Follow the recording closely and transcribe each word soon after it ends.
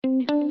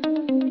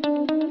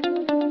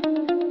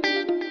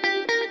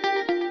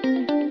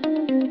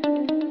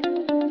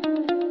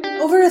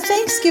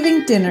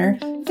Thanksgiving dinner,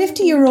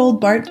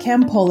 50-year-old Bart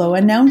Campolo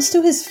announced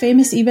to his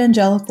famous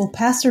evangelical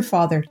pastor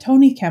father,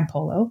 Tony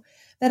Campolo,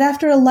 that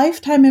after a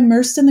lifetime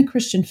immersed in the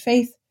Christian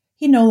faith,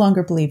 he no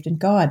longer believed in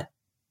God.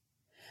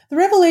 The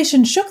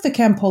revelation shook the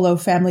Campolo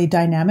family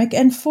dynamic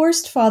and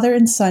forced father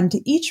and son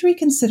to each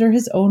reconsider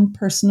his own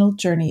personal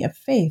journey of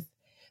faith.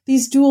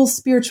 These dual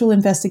spiritual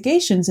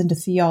investigations into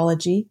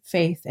theology,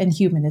 faith, and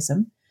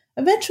humanism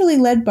eventually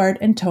led Bart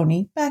and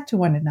Tony back to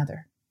one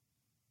another.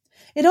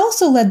 It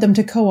also led them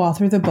to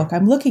co-author the book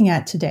I'm looking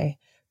at today,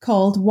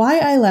 called Why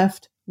I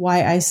Left,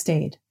 Why I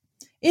Stayed.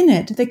 In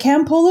it, the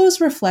Campolos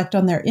reflect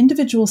on their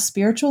individual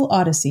spiritual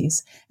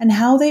odysseys and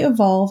how they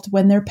evolved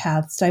when their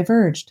paths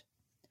diverged.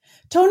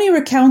 Tony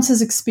recounts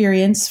his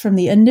experience from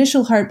the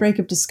initial heartbreak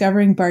of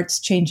discovering Bart's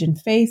change in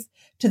faith,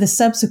 to the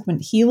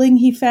subsequent healing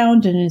he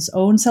found in his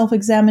own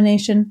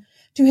self-examination,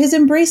 to his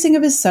embracing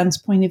of his son's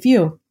point of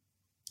view.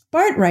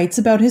 Bart writes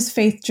about his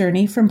faith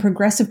journey from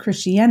progressive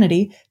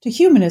Christianity to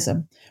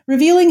humanism,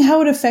 revealing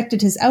how it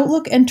affected his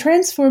outlook and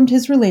transformed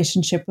his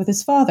relationship with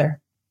his father.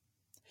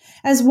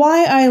 As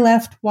Why I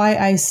Left, Why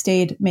I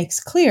Stayed makes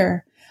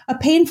clear, a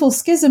painful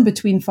schism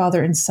between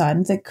father and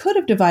son that could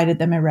have divided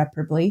them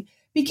irreparably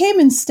became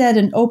instead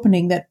an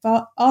opening that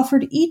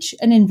offered each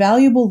an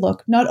invaluable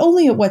look not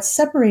only at what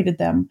separated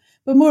them,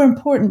 but more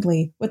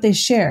importantly, what they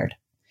shared.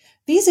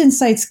 These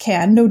insights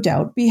can, no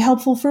doubt, be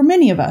helpful for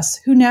many of us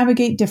who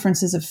navigate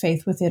differences of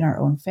faith within our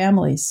own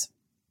families.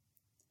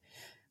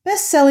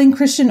 Best-selling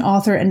Christian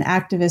author and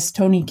activist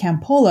Tony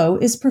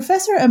Campolo is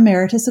Professor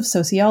Emeritus of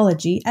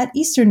Sociology at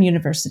Eastern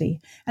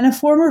University and a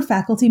former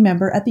faculty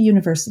member at the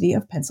University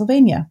of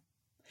Pennsylvania.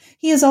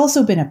 He has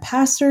also been a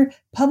pastor,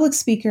 public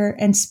speaker,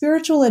 and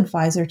spiritual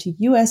advisor to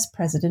U.S.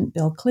 President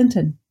Bill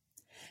Clinton.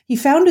 He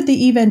founded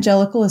the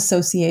Evangelical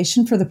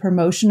Association for the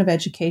Promotion of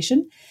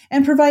Education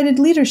and provided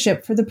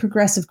leadership for the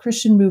progressive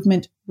Christian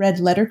movement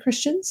Red Letter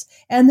Christians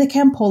and the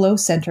Campolo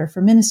Center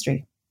for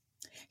Ministry.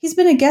 He's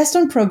been a guest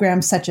on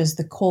programs such as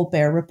The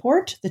Colbert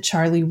Report, The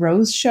Charlie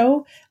Rose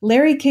Show,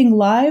 Larry King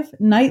Live,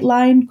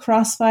 Nightline,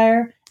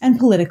 Crossfire, and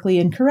Politically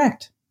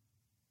Incorrect.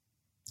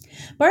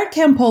 Bart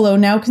Campolo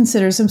now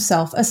considers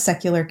himself a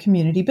secular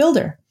community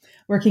builder,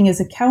 working as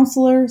a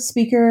counselor,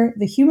 speaker,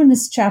 the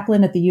humanist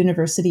chaplain at the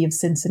University of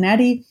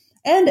Cincinnati,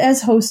 and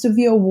as host of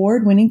the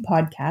award-winning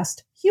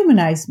podcast,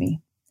 Humanize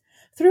Me.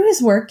 Through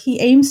his work, he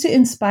aims to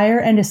inspire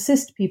and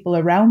assist people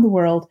around the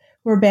world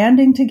who are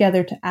banding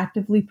together to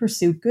actively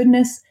pursue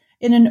goodness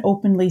in an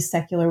openly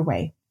secular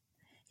way.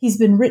 He's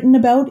been written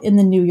about in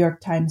the New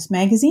York Times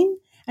Magazine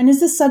and is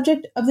the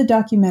subject of the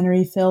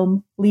documentary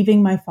film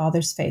Leaving My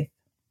Father's Faith.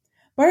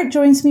 Bart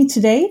joins me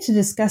today to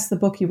discuss the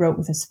book he wrote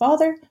with his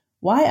father,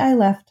 Why I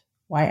Left,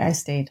 Why I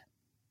Stayed.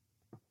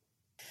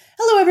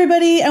 Hello,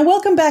 everybody, and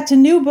welcome back to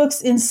New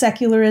Books in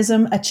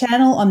Secularism, a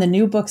channel on the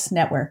New Books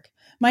Network.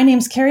 My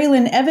name's Carrie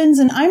Lynn Evans,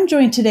 and I'm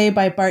joined today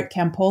by Bart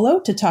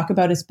Campolo to talk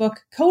about his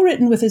book,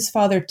 co-written with his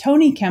father,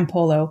 Tony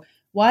Campolo,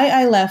 Why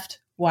I Left,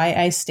 Why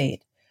I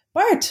Stayed.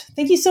 Bart,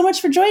 thank you so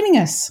much for joining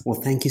us. Well,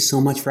 thank you so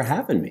much for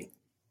having me.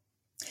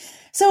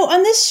 So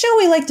on this show,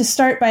 we like to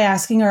start by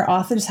asking our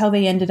authors how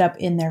they ended up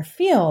in their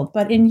field.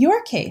 But in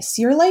your case,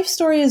 your life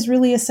story is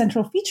really a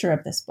central feature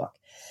of this book.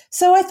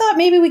 So I thought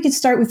maybe we could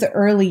start with the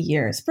early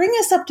years. Bring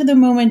us up to the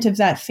moment of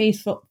that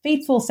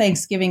fateful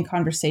Thanksgiving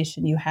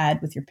conversation you had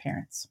with your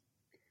parents.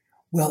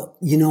 Well,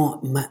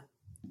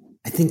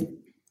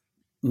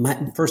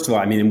 first of all,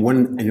 an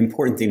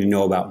important thing to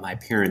know about my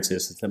parents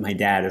is that my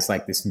dad is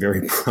like this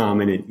very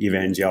prominent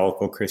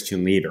evangelical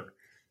Christian leader.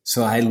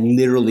 So I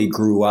literally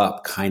grew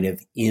up kind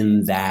of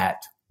in that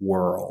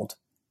world.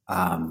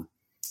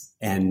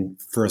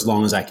 And for as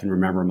long as I can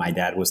remember, my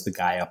dad was the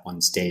guy up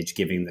on stage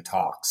giving the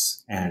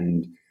talks.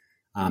 And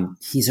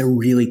he's a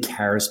really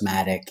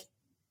charismatic,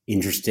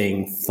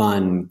 interesting,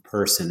 fun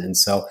person. And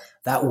so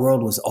that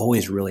world was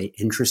always really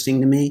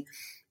interesting to me.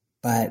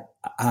 But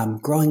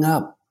growing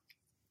up,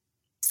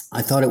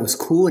 I thought it was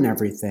cool and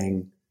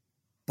everything,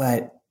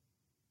 but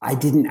I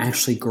didn't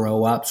actually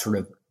grow up sort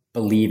of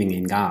believing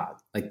in God.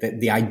 Like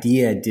the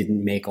idea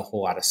didn't make a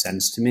whole lot of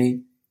sense to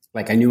me.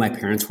 Like I knew my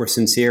parents were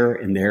sincere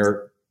in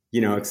their,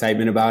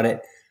 excitement about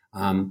it.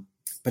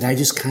 But I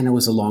just kind of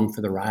was along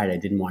for the ride. I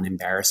didn't want to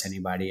embarrass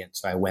anybody. And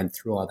so I went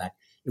through all that.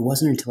 It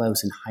wasn't until I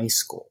was in high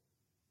school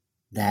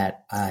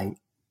that a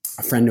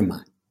friend of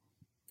mine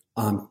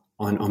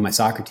on my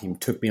soccer team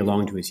took me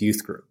along to his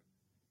youth group.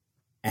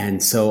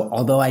 And so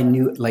although I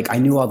knew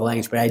all the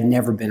language, but I'd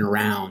never been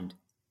around,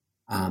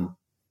 I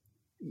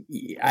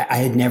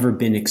had never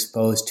been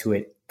exposed to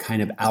it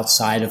kind of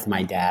outside of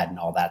my dad and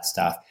all that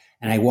stuff.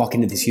 And I walk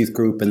into this youth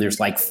group and there's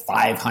like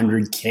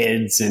 500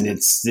 kids and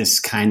it's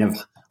this kind of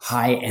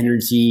high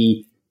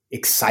energy,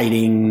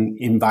 exciting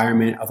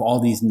environment of all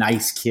these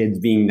nice kids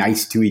being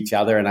nice to each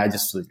other. And I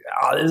just was,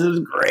 this is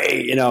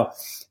great,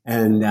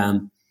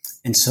 And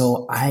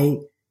so I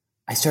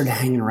started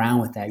hanging around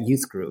with that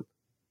youth group.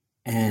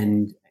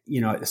 And,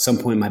 at some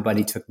point my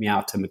buddy took me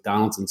out to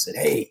McDonald's and said,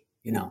 hey,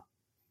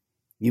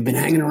 you've been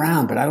hanging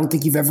around, but I don't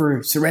think you've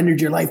ever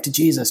surrendered your life to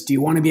Jesus. Do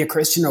you want to be a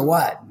Christian or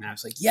what? And I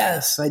was like,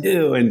 yes, I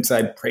do. And so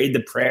I prayed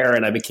the prayer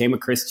and I became a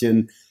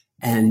Christian.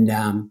 And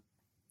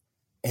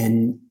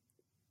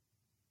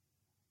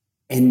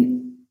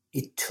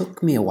it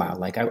took me a while.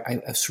 Like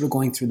I was sort of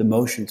going through the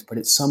motions, but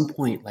at some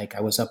point, like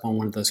I was up on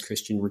one of those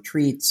Christian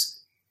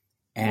retreats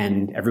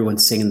and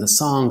everyone's singing the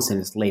songs and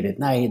it's late at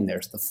night and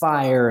there's the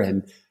fire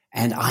and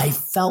I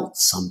felt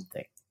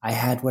something. I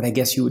had what I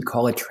guess you would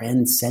call a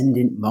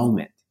transcendent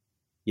moment,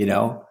 you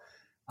know?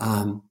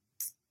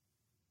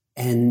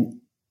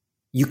 And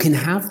you can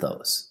have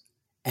those.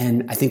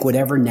 And I think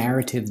whatever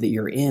narrative that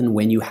you're in,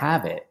 when you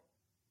have it,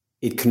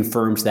 it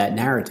confirms that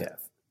narrative.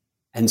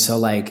 And so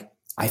like,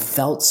 I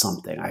felt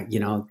something,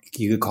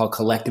 you could call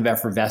collective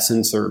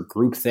effervescence or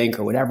groupthink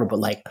or whatever, but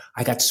like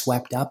I got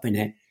swept up in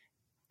it.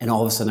 And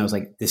all of a sudden I was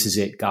like, this is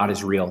it. God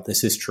is real.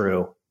 This is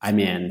true. I'm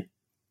in.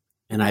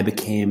 And I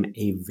became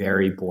a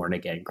very born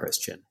again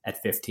Christian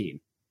at 15.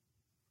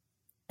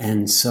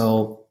 And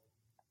so,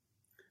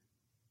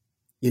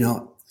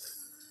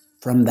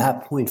 from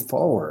that point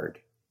forward,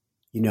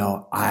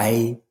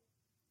 I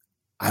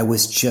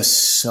was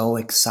just so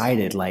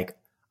excited. Like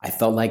I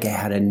felt like I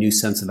had a new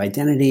sense of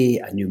identity,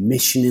 a new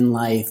mission in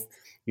life.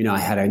 I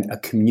had a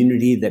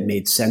community that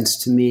made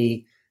sense to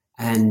me.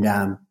 And,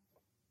 I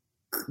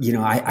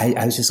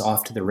was just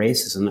off to the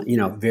races. And,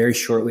 very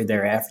shortly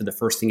thereafter, the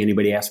first thing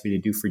anybody asked me to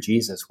do for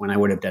Jesus, when I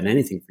would have done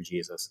anything for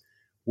Jesus,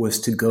 was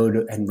to go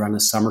to and run a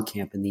summer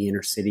camp in the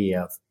inner city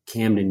of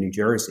Camden, New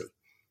Jersey.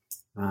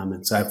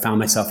 And so I found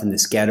myself in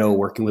this ghetto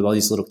working with all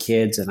these little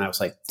kids. And I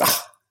was like,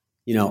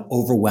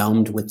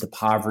 overwhelmed with the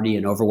poverty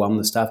and overwhelmed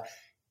with stuff.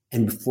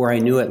 And before I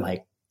knew it,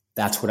 like,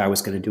 that's what I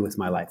was going to do with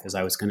my life, is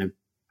I was going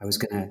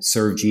to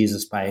serve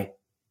Jesus by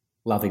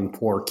loving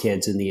poor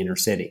kids in the inner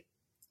city.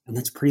 And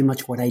that's pretty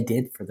much what I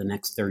did for the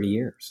next 30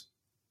 years.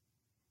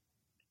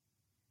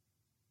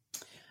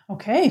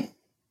 Okay.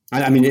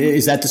 I mean,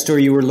 is that the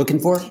story you were looking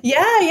for?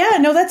 Yeah.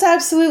 No, that's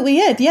absolutely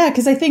it. Yeah,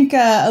 because I think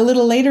a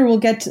little later we'll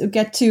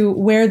get to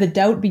where the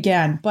doubt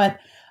began. But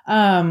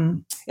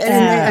and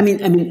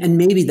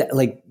maybe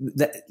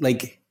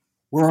that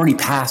we're already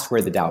past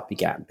where the doubt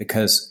began,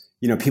 because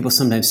people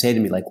sometimes say to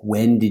me, like,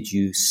 when did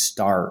you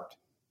start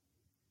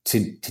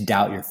to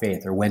doubt your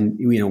faith, or when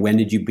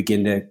did you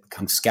begin to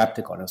become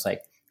skeptical? And I was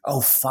like,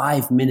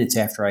 5 minutes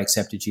after I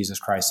accepted Jesus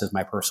Christ as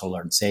my personal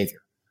Lord and Savior.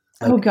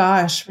 Like, oh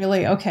gosh,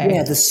 really? Okay.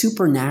 Yeah, the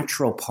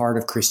supernatural part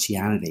of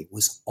Christianity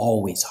was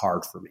always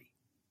hard for me.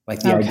 Like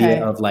the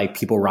idea of like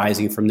people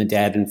rising from the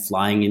dead and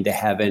flying into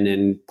heaven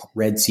and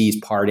Red Seas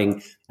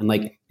parting, and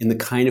like in the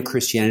kind of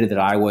Christianity that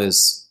I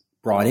was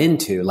brought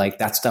into, like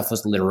that stuff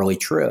was literally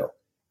true.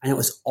 And it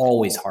was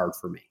always hard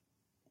for me.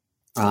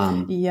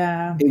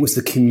 It was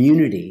the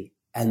community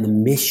and the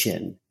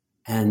mission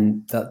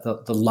and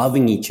the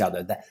loving each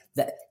other that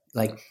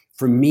like,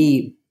 for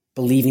me,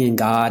 believing in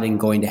God and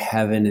going to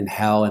heaven and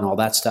hell and all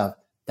that stuff,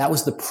 that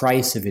was the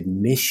price of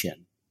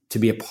admission to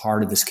be a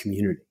part of this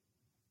community.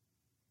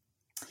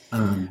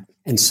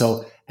 And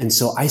so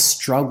I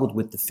struggled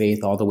with the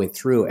faith all the way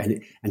through.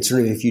 And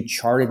sort of, if you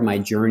charted my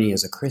journey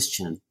as a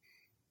Christian,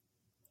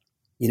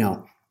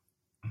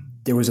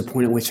 there was a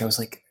point at which I was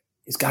like,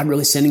 is God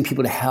really sending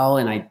people to hell?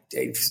 And I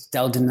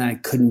delved in that. I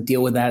couldn't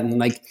deal with that. And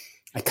like,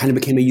 I kind of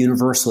became a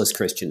universalist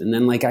Christian. And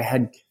then like I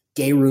had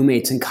gay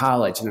roommates in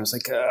college, and I was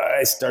like,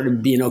 I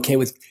started being okay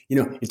with,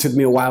 it took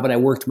me a while, but I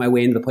worked my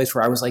way into the place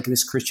where I was like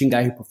this Christian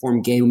guy who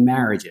performed gay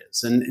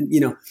marriages. And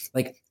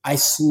like I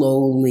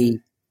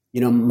slowly,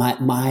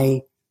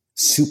 my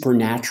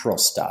supernatural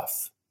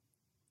stuff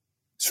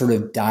sort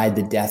of died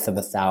the death of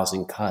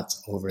 1,000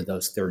 cuts over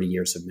those 30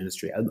 years of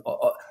ministry.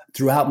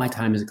 Throughout my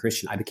time as a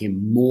Christian, I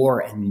became more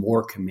and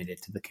more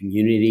committed to the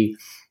community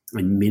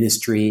and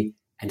ministry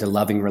and to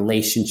loving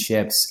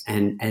relationships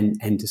and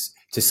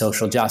to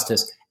social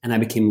justice. And I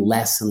became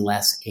less and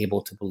less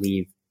able to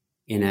believe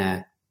in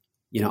a,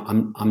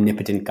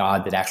 omnipotent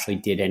God that actually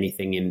did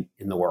anything in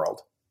the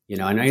world,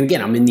 and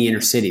again, I'm in the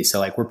inner city. So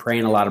like we're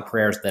praying a lot of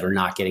prayers that are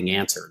not getting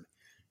answered.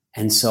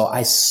 And so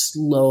I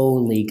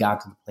slowly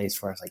got to the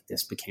place where I was like,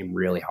 this became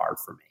really hard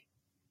for me.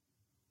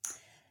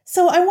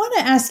 So I want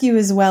to ask you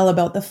as well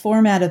about the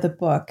format of the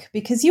book,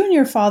 because you and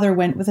your father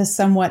went with a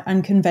somewhat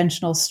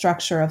unconventional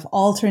structure of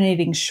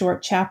alternating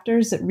short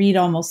chapters that read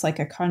almost like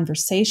a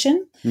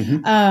conversation.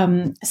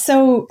 Mm-hmm.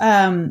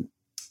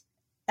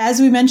 As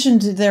we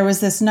mentioned, there was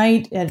this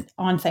night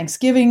on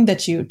Thanksgiving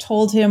that you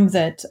told him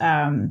that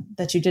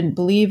you didn't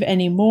believe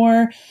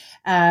anymore.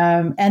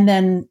 And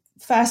then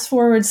fast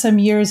forward some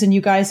years and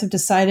you guys have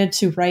decided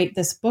to write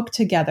this book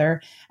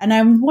together. And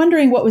I'm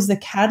wondering what was the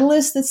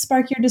catalyst that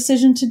sparked your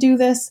decision to do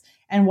this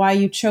and why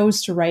you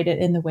chose to write it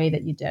in the way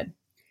that you did.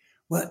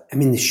 Well, I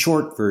mean, the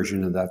short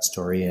version of that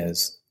story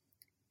is,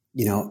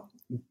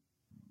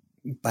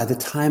 by the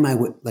time I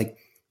would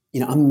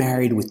I'm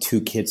married with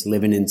 2 kids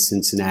living in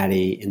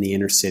Cincinnati in the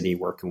inner city,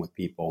 working with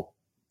people,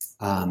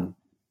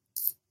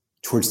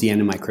 towards the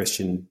end of my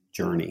Christian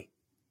journey.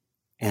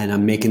 And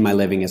I'm making my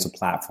living as a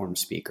platform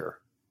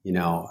speaker,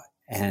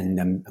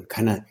 and I'm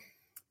kind of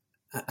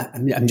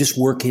I'm just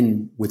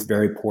working with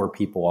very poor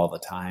people all the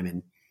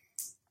time.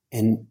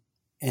 And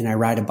I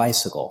ride a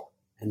bicycle.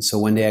 And so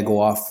one day I go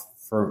off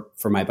for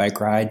my bike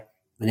ride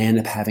and I end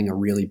up having a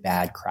really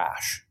bad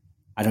crash.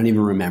 I don't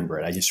even remember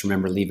it. I just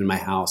remember leaving my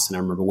house and I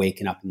remember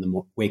waking up in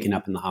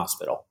the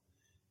hospital.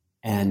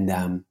 And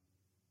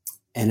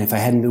if I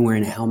hadn't been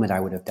wearing a helmet, I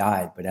would have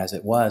died. But as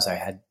it was, I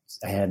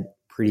had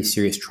pretty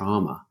serious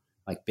trauma,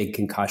 like big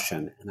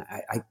concussion. And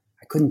I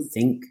couldn't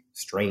think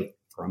straight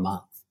for a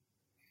month.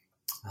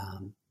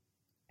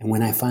 And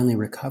when I finally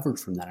recovered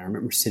from that, I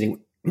remember sitting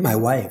with my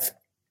wife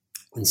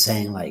and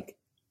saying like,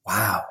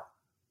 wow,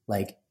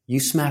 like you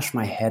smashed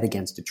my head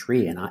against a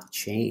tree and I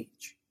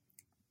change.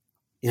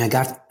 And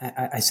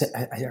I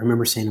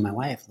remember saying to my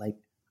wife, like,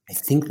 I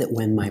think that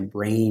when my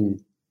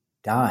brain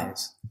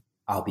dies,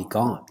 I'll be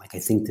gone. Like, I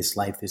think this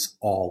life is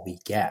all we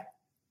get.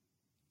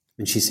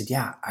 And she said,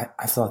 yeah,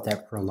 I thought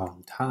that for a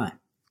long time.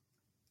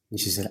 And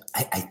she said,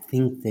 I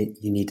think that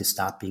you need to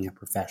stop being a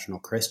professional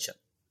Christian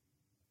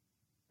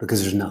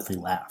because there's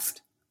nothing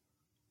left.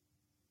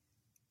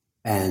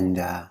 And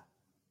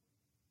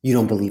you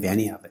don't believe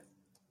any of it.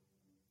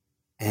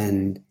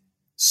 And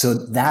so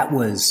that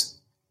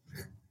was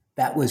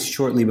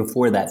shortly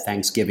before that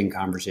Thanksgiving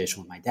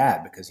conversation with my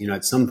dad, because, you know,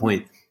 at some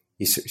point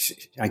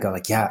I go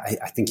like, yeah,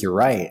 I think you're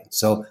right.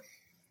 So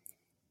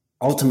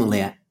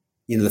ultimately,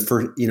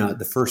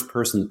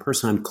 the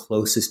person I'm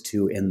closest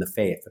to in the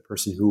faith, the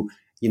person who,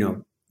 you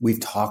know, we've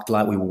talked a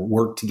lot, we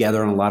worked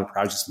together on a lot of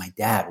projects. My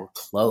dad, we're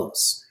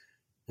close.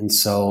 And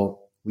so,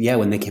 yeah,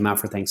 when they came out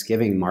for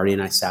Thanksgiving, Marty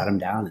and I sat him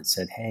down and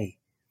said, hey,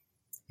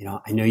 you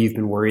know, I know you've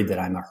been worried that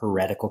I'm a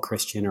heretical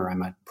Christian or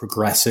I'm a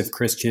progressive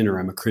Christian or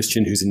I'm a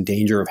Christian who's in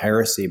danger of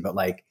heresy, but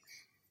like,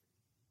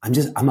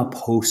 I'm a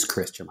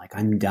post-Christian. Like,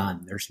 I'm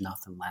done. There's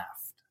nothing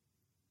left.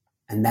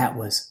 And that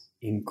was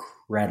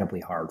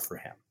incredibly hard for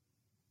him.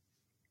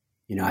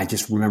 You know, I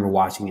just remember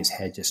watching his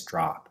head just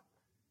drop.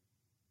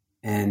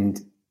 And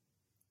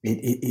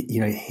it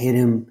hit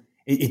him.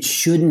 It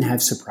shouldn't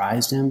have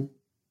surprised him.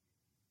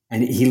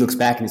 And he looks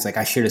back and he's like,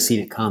 I should have seen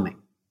it coming.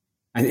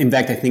 And in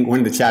fact, I think one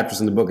of the chapters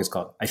in the book is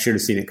called, I should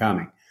have seen it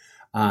coming.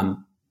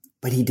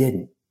 But he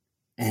didn't.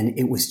 And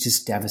it was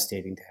just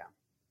devastating to him.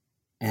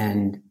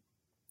 And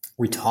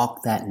we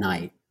talked that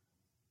night.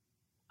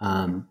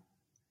 And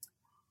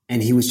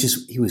he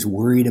was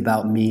worried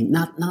about me.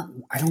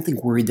 I don't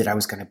think worried that I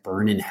was going to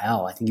burn in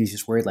hell. I think he was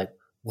just worried, like,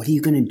 what are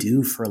you going to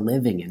do for a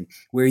living? And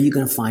where are you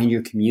going to find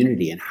your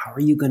community? And how are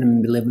you going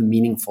to live a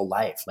meaningful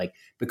life? Like,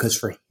 because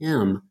for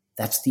him,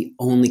 that's the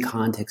only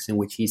context in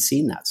which he's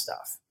seen that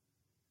stuff.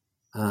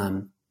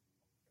 And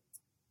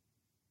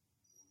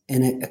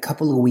a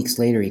couple of weeks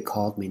later, he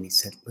called me and he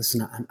said,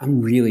 listen,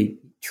 I'm really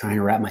trying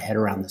to wrap my head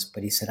around this.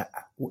 But he said,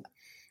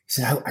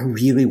 I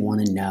really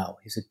want to know.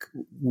 He said,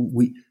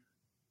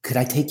 could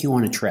I take you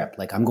on a trip?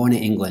 Like, I'm going to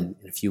England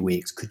in a few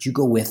weeks. Could you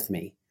go with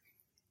me?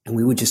 And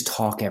we would just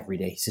talk every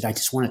day. He said, I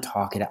just want to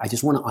talk it. I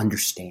just want to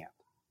understand.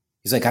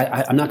 He's like,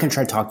 I'm not going to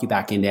try to talk you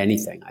back into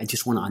anything. I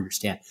just want to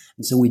understand.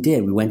 And so we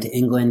did. We went to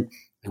England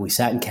and we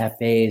sat in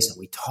cafes and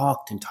we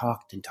talked and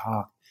talked and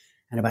talked.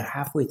 And about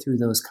halfway through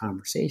those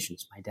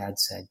conversations, my dad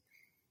said,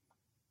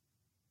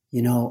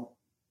 you know,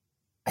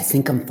 I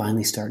think I'm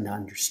finally starting to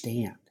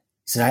understand.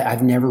 He said,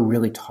 I've never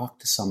really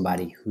talked to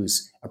somebody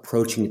who's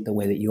approaching it the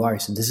way that you are. He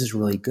said, this is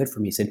really good for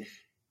me. He said,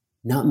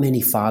 not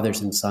many fathers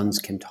and sons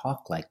can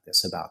talk like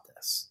this about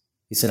this.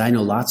 He said, I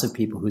know lots of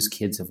people whose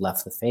kids have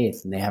left the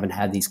faith and they haven't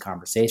had these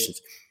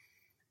conversations.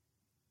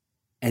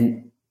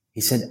 And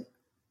he said,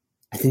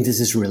 I think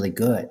this is really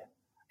good.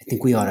 I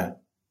think we ought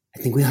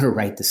to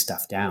write this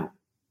stuff down.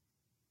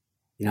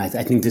 You know, I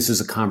think this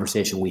is a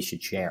conversation we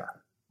should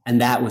share.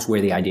 And that was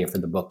where the idea for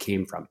the book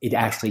came from. It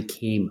actually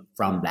came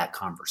from that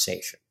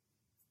conversation.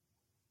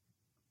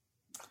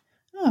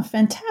 Oh,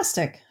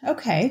 fantastic.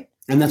 Okay.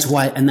 And that's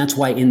why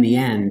in the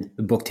end,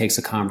 the book takes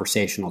a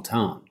conversational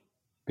tone,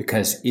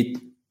 because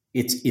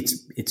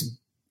it's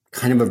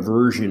kind of a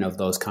version of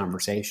those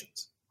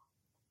conversations.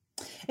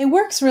 It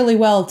works really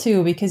well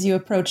too, because you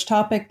approach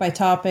topic by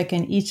topic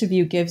and each of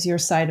you gives your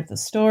side of the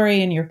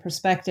story and your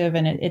perspective,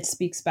 and it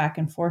speaks back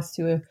and forth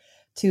to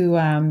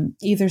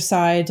either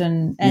side.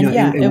 And you know,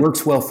 yeah, it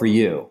works well for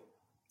you.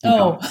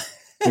 Oh,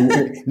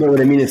 no,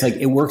 what I mean is, like,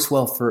 it works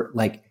well for,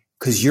 like,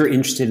 because you're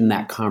interested in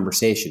that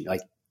conversation.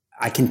 Like,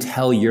 I can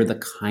tell you're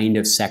the kind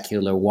of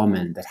secular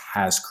woman that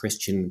has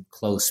Christian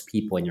close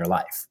people in your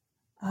life.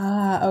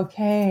 Ah,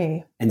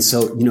 okay. And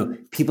so, you know,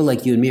 people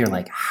like you and me are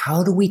like,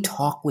 how do we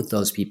talk with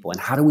those people? And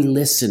how do we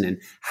listen?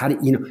 And how do,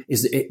 you know,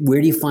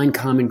 where do you find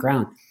common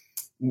ground?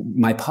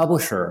 My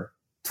publisher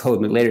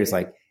told me later, he's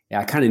like, yeah,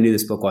 I kind of knew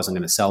this book wasn't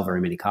going to sell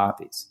very many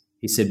copies.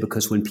 He said,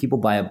 because when people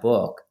buy a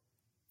book,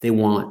 they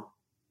want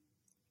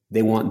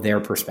their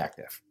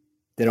perspective.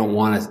 They don't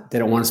want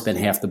to spend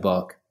half the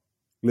book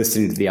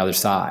listening to the other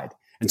side.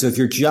 And so if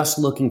you're just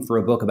looking for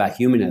a book about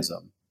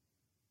humanism,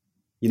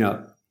 you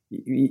know,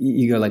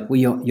 you go like, well,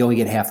 you only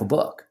get half a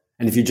book.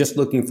 And if you're just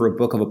looking for a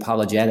book of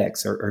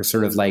apologetics or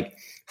sort of like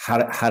how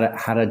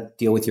to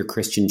deal with your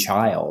Christian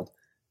child,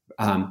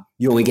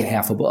 you only get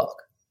half a book.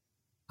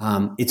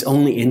 It's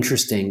only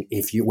interesting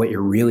if what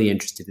you're really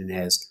interested in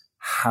is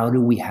how do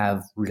we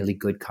have really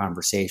good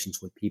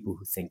conversations with people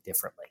who think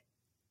differently?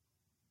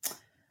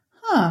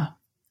 Huh.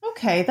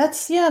 Okay.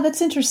 That's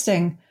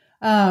interesting.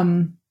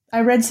 I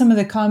read some of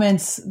the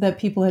comments that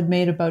people had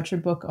made about your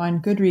book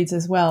on Goodreads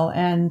as well.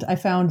 And I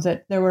found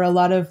that there were a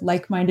lot of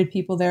like-minded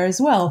people there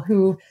as well,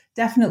 who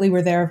definitely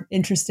were there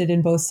interested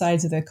in both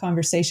sides of the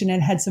conversation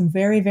and had some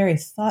very, very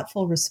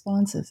thoughtful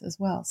responses as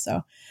well.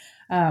 So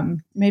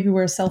maybe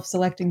we're a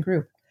self-selecting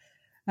group.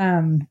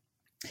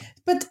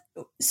 But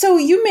so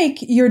you make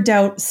your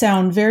doubt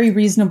sound very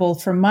reasonable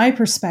from my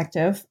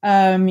perspective.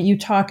 You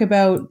talk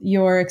about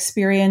your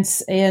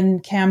experience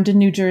in Camden,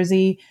 New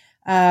Jersey,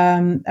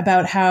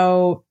 about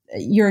how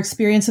your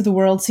experience of the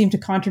world seemed to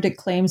contradict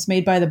claims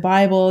made by the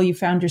Bible. You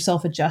found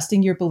yourself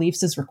adjusting your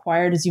beliefs as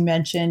required, as you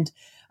mentioned.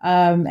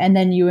 And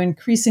then you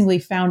increasingly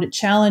found it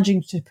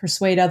challenging to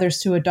persuade others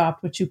to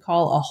adopt what you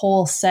call a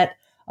whole set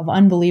of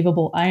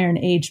unbelievable Iron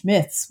Age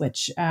myths,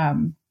 which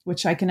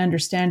I can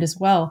understand as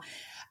well.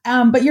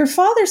 But your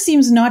father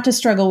seems not to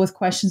struggle with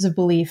questions of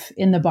belief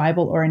in the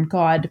Bible or in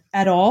God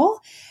at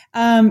all.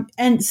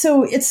 And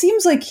so it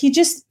seems like he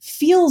just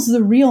feels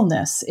the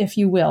realness, if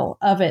you will,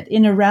 of it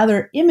in a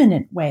rather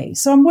imminent way.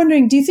 So I'm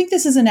wondering, do you think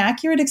this is an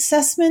accurate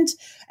assessment?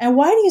 And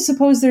why do you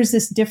suppose there's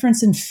this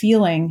difference in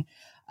feeling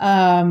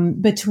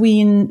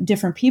between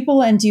different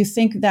people? And do you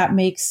think that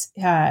makes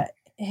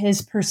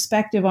his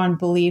perspective on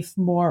belief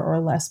more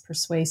or less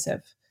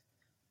persuasive?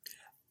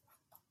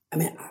 I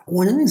mean,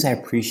 one of the things I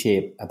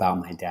appreciate about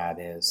my dad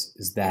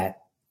is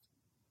that,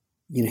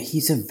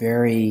 he's a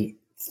very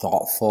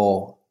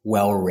thoughtful,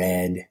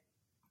 well-read,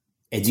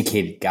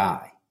 educated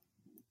guy.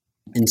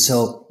 And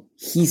so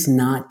he's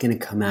not going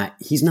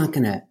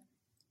to,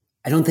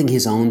 I don't think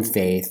his own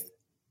faith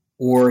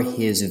or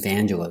his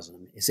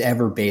evangelism is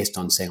ever based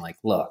on saying like,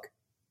 look,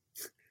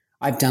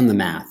 I've done the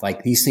math.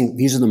 Like these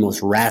are the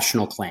most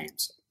rational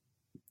claims.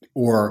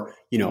 Or,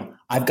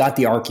 I've got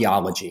the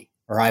archaeology,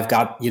 or I've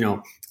got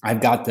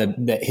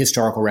the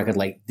historical record.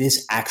 Like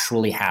this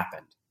actually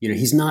happened.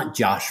 He's not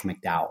Josh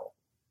McDowell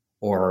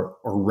or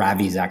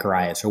Ravi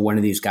Zacharias or one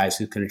of these guys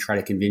who's going to try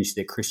to convince you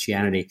that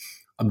Christianity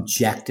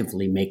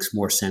objectively makes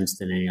more sense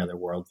than any other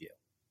worldview.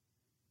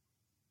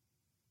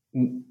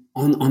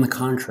 On the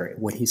contrary,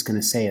 what he's going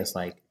to say is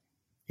like,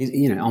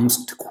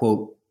 almost to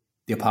quote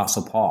the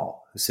Apostle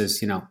Paul, who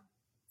says,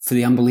 for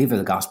the unbeliever,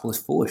 the gospel is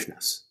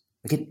foolishness.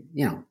 Like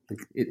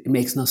it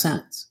makes no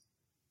sense.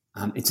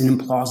 It's an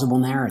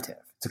implausible narrative.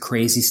 It's a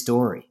crazy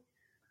story.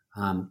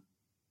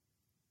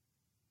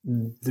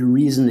 The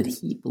reason that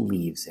he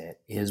believes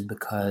it is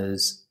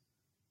because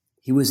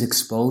he was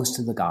exposed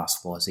to the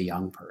gospel as a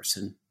young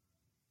person,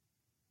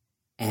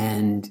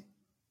 and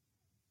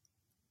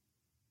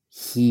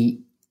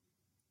he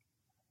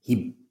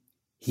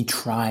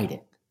tried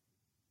it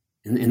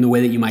in the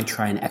way that you might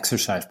try an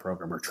exercise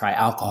program or try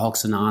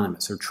Alcoholics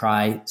Anonymous or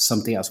try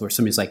something else where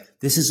somebody's like,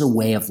 this is a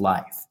way of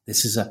life.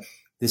 This is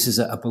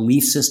a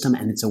belief system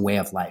and it's a way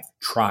of life.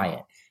 Try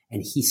it.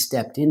 And he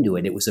stepped into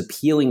it. It was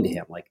appealing to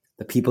him. Like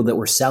the people that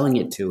were selling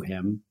it to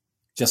him,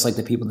 just like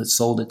the people that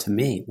sold it to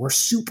me, were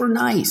super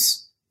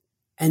nice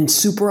and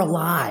super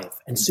alive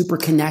and super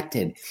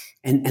connected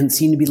and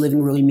seemed to be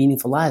living really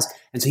meaningful lives.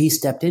 And so he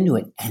stepped into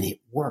it and it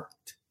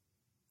worked.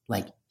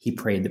 Like he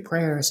prayed the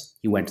prayers,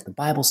 he went to the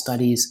Bible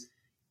studies,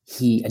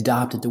 he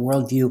adopted the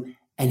worldview,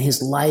 and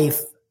his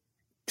life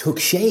took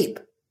shape.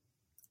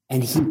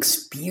 And he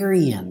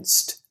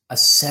experienced a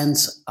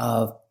sense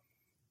of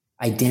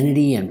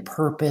identity and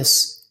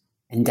purpose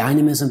and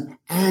dynamism,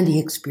 and he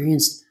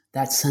experienced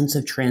that sense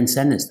of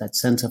transcendence, that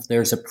sense of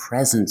there's a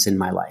presence in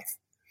my life.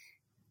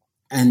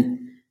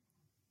 And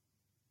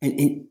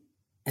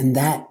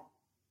that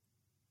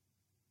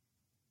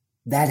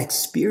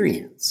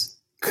experience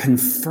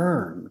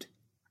confirmed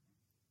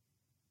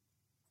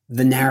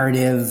the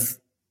narrative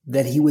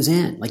that he was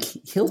in. Like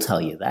he'll tell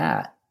you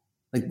that.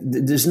 Like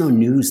there's no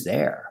news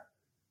there.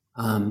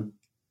 And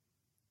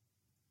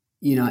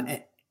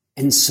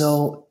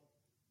so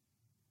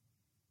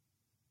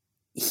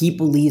he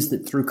believes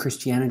that through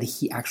Christianity,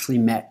 he actually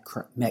met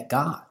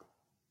God,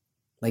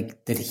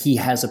 like that he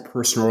has a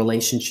personal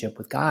relationship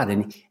with God.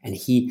 And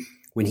he,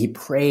 when he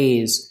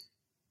prays,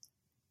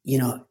 he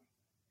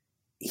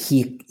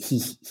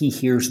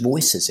hears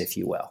voices, if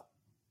you will.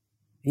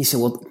 And you say,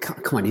 well,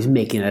 come on, he's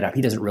making that up.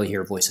 He doesn't really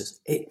hear voices.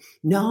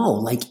 No,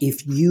 like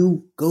if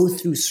you go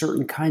through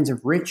certain kinds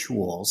of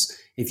rituals,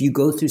 if you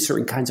go through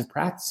certain kinds of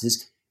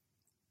practices,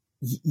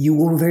 you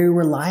will very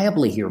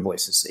reliably hear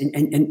voices.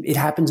 And it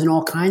happens in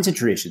all kinds of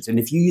traditions. And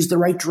if you use the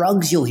right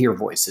drugs, you'll hear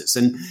voices.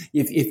 And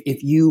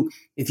if you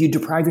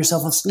deprive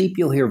yourself of sleep,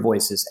 you'll hear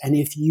voices. And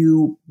if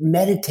you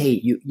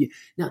meditate,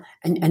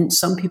 and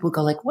some people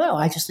go like, well,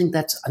 I just think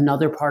that's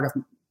another part of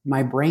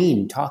my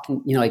brain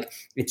talking, like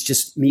it's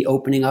just me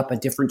opening up a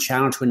different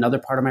channel to another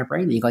part of my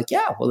brain. And you go like,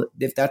 yeah, well,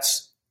 if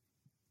that's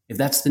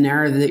the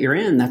narrative that you're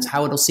in, that's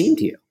how it'll seem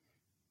to you.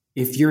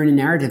 If you're in a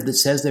narrative that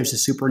says there's a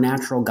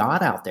supernatural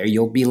God out there,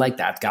 you'll be like,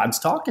 that God's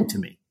talking to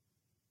me.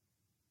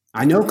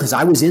 I know, because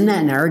I was in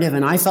that narrative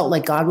and I felt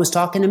like God was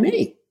talking to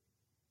me.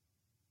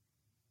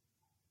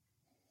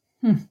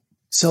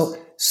 So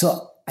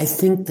I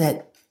think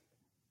that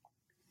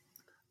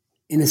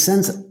in a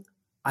sense,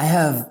 I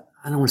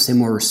don't want to say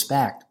more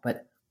respect,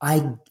 but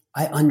I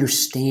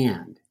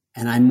understand,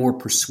 and I'm more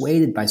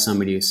persuaded by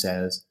somebody who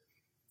says,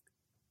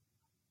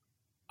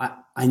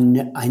 I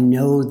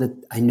know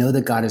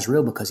that God is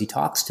real because he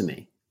talks to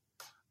me.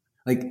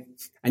 Like,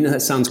 I know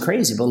that sounds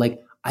crazy, but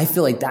like, I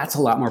feel like that's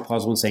a lot more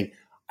plausible than saying,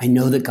 I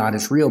know that God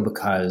is real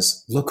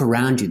because look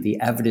around you.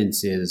 The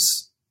evidence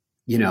is,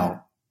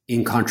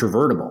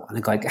 incontrovertible.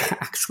 And like,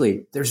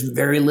 actually, there's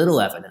very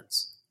little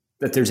evidence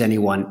that there's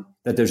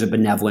a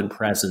benevolent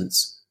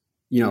presence,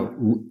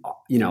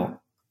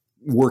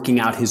 working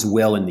out his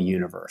will in the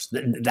universe.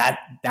 That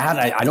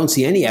I don't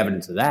see any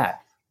evidence of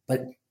that.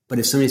 But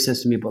if somebody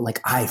says to me, but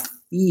like, I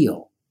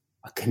feel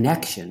a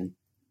connection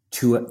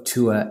to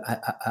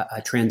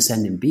a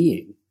transcendent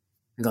being,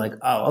 I go like,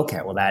 oh,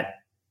 okay, well,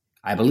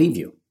 I believe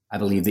you. I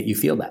believe that you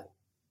feel that.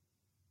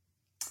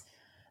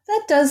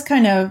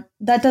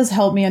 That does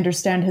help me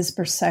understand his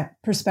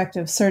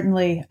perspective,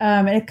 certainly.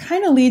 And it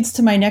kind of leads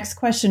to my next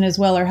question as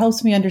well, or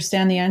helps me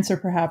understand the answer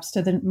perhaps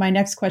to my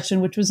next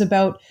question, which was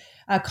about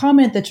a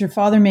comment that your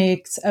father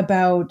makes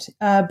about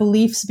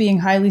beliefs being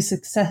highly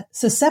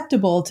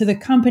susceptible to the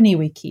company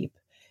we keep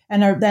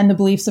and the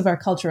beliefs of our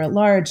culture at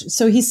large.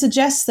 So he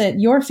suggests that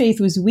your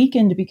faith was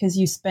weakened because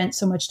you spent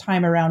so much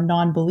time around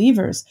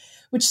non-believers,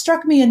 which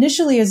struck me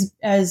initially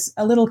as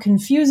a little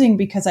confusing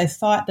because I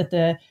thought that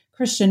the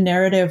Christian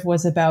narrative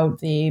was about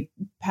the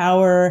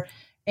power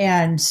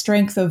and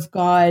strength of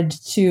God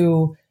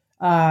to,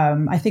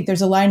 I think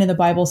there's a line in the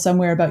Bible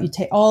somewhere about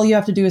all you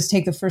have to do is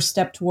take the first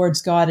step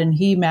towards God and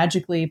he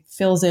magically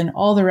fills in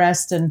all the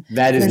rest. And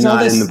that is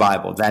not in the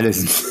Bible. That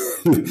is.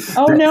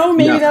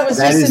 That was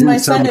just in my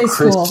Sunday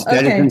school.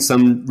 That is in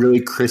some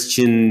really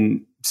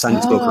Christian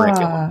Sunday school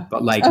curriculum.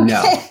 But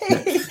no.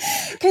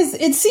 Because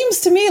it seems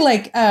to me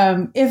like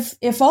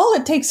if all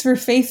it takes for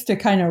faith to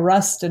kind of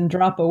rust and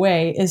drop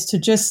away is to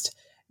just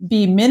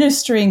be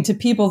ministering to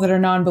people that are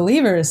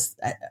non-believers,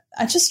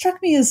 it just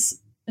struck me as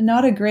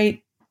not a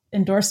great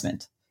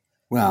endorsement.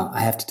 Well,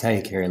 I have to tell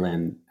you, Carrie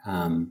Lynn,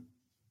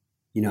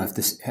 if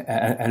this,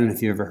 I don't know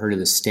if you've ever heard of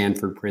the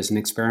Stanford Prison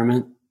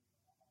Experiment.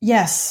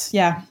 Yes.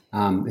 Yeah.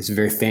 It's a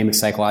very famous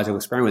psychological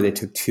experiment where they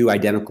took two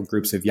identical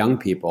groups of young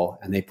people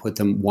and they put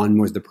them, one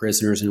was the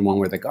prisoners and one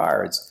were the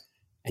guards.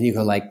 And you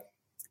go like,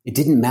 it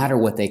didn't matter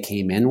what they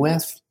came in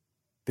with.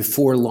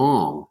 Before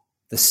long,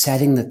 the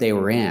setting that they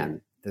were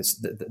in,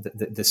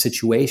 the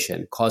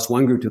situation caused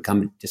one group to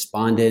become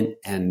despondent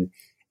and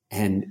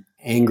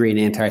angry and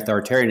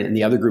anti-authoritarian, and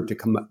the other group to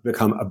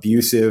become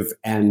abusive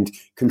and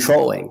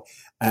controlling.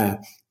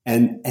 And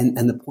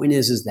the point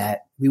is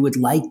that we would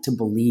like to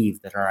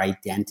believe that our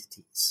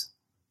identities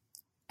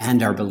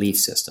and our belief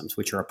systems,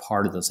 which are a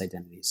part of those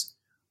identities,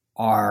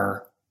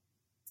 are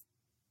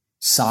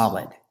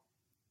solid,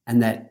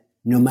 and that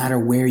no matter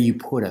where you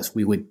put us,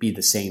 we would be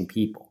the same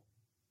people.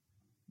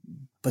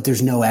 But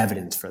there's no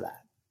evidence for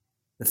that.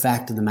 The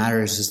fact of the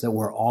matter is that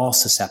we're all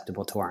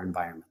susceptible to our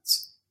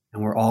environments,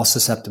 and we're all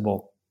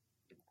susceptible.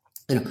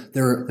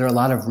 There are a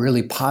lot of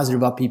really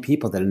positive, upbeat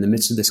people that in the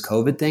midst of this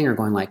COVID thing are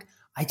going like,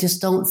 I just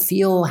don't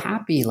feel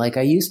happy like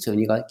I used to. And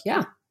you go like,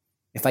 yeah,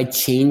 if I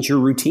change your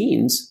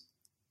routines,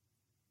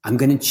 I'm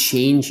going to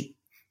change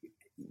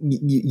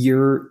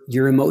your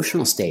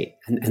emotional state.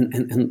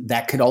 And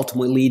that could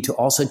ultimately lead to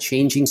also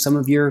changing some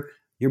of your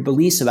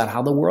beliefs about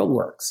how the world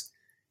works.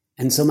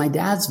 And so my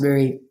dad's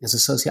as a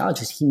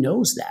sociologist, he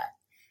knows that.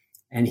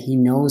 And he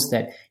knows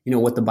that,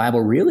 what the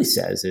Bible really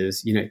says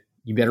is,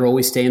 you better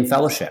always stay in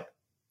fellowship.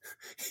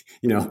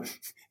 The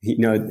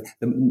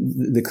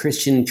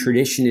Christian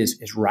tradition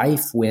is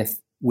rife with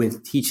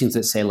teachings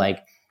that say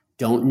like,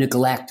 don't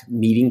neglect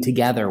meeting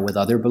together with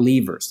other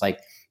believers, like,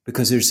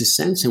 because there's a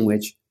sense in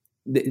which,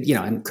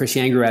 and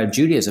Christianity grew out of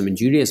Judaism, and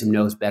Judaism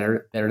knows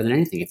better than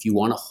anything. If you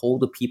want to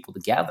hold a people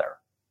together,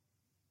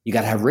 you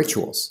got to have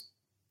rituals,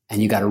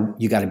 and you got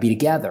to be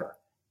together,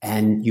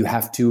 and you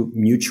have to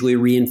mutually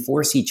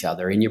reinforce each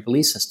other in your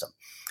belief system.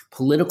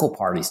 Political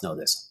parties know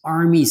this.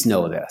 Armies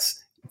know this.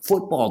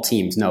 Football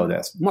teams know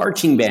this.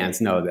 Marching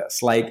bands know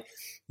this. Like,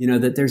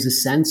 that there's a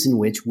sense in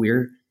which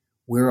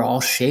we're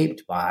all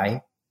shaped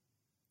by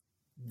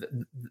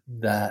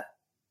the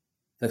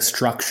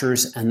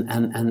structures and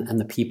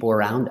the people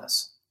around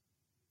us.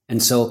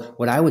 And so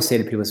what I always say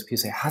to people is, people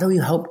say, how do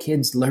you help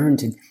kids learn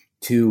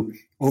to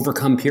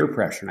overcome peer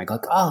pressure? And I go,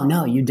 oh,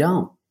 no, you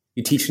don't.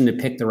 You teach them to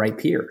pick the right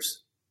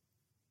peers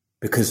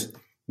because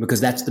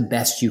that's the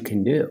best you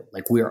can do.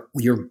 Like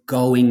you're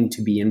going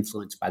to be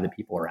influenced by the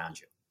people around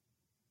you.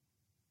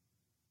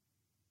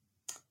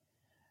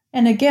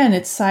 And again,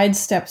 it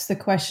sidesteps the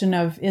question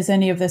of, is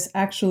any of this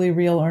actually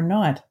real or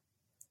not?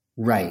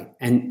 Right.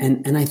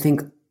 And I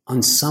think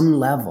on some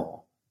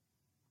level,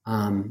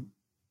 Alain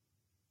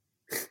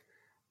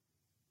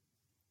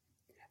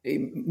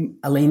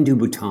de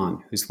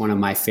Botton, who's one of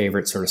my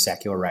favorite sort of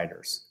secular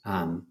writers,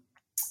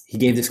 he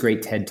gave this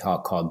great TED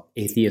talk called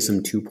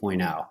Atheism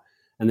 2.0.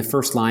 And the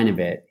first line of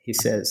it, he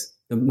says,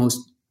 the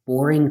most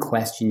boring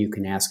question you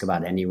can ask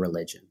about any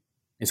religion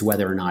is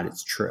whether or not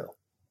it's true.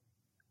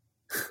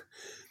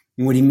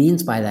 And what he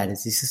means by that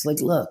is he says,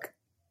 like, look,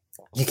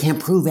 you can't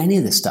prove any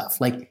of this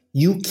stuff. Like,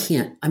 you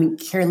can't, I mean,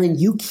 Carolyn,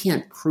 you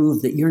can't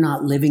prove that you're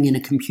not living in a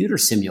computer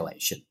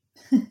simulation.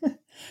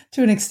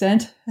 To an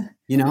extent.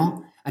 You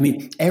know? I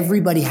mean,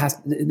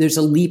 there's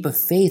a leap of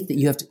faith that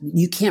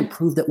you can't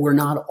prove that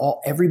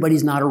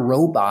everybody's not a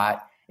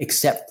robot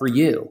except for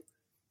you.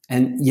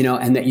 And, you know,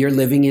 and that you're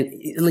living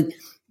in,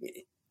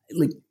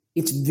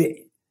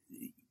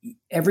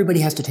 everybody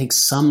has to take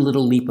some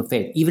little leap of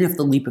faith, even if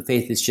the leap of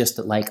faith is just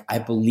that, like, I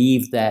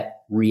believe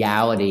that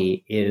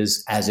reality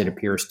is as it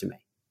appears to me.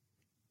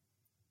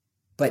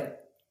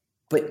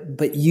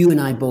 But you and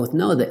I both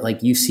know that,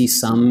 like, you see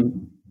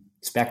some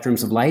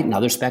spectrums of light and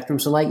other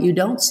spectrums of light you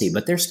don't see,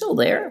 but they're still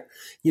there.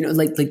 You know,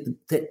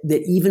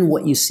 that even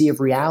what you see of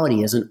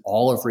reality isn't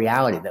all of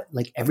reality, that,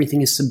 like,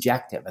 everything is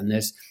subjective.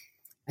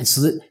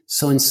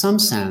 So in some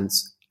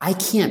sense, I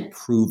can't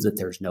prove that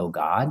there's no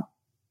God.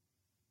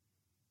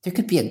 There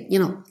could be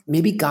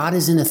maybe God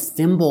is in a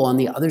thimble on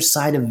the other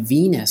side of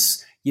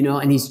Venus, you know,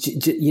 and he's,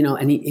 you know,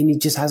 and he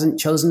just hasn't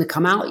chosen to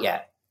come out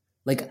yet.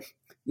 Like,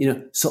 you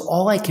know, so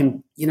all I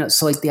can, you know,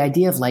 so, like, the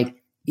idea of, like,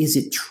 is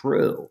it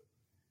true?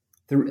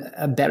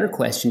 A better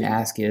question to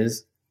ask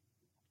is,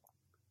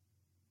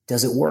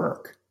 does it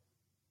work?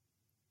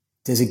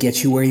 Does it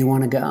get you where you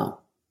want to go?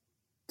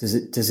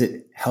 Does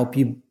it help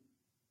you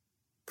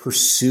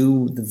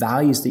pursue the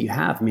values that you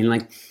have? I mean,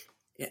 like,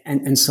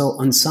 and so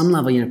on some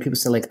level, you know, people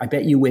say, like, I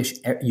bet you wish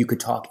you could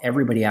talk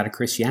everybody out of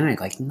Christianity.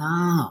 Like,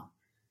 no,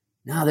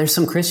 there's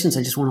some Christians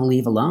I just want to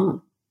leave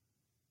alone.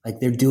 Like,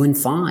 they're doing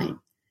fine.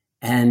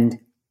 And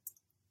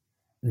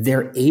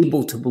they're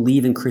able to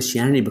believe in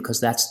Christianity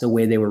because that's the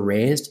way they were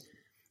raised.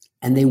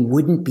 And they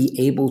wouldn't be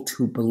able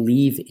to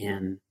believe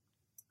in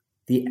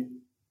the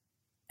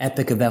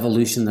epic of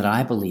evolution that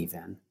I believe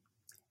in,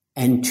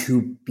 and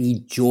to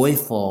be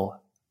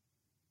joyful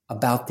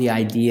about the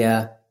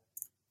idea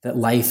that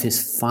life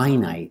is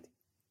finite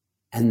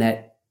and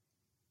that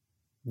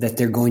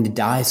they're going to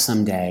die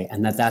someday,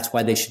 and that's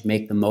why they should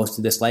make the most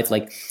of this life.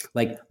 Like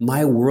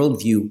my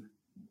worldview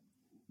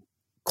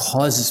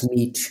causes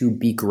me to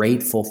be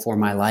grateful for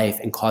my life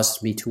and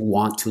causes me to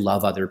want to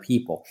love other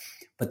people.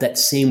 But that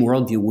same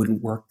worldview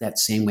wouldn't work that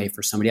same way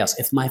for somebody else.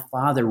 If my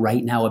father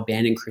right now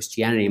abandoned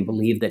Christianity and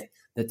believed that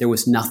there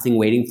was nothing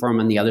waiting for him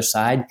on the other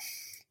side,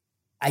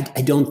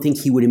 I don't think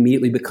he would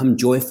immediately become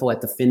joyful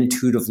at the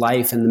finitude of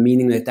life and the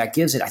meaning that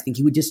gives it. I think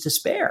he would just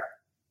despair.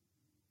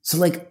 So,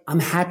 like, I'm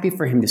happy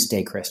for him to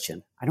stay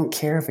Christian. I don't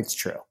care if it's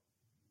true.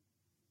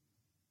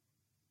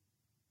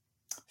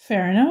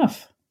 Fair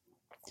enough.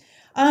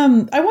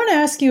 I want to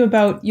ask you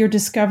about your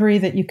discovery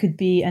that you could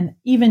be an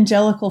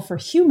evangelical for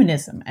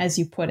humanism, as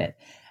you put it,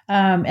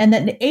 and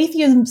that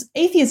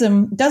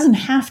atheism doesn't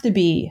have to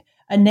be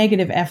a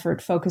negative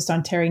effort focused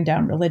on tearing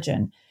down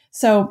religion.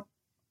 So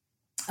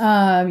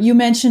you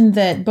mentioned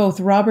that both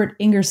Robert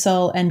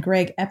Ingersoll and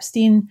Greg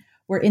Epstein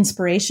were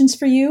inspirations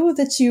for you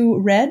that you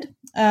read.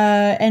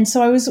 And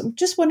so I was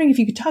just wondering if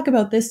you could talk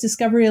about this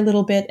discovery a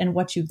little bit and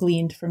what you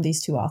gleaned from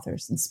these two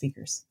authors and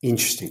speakers.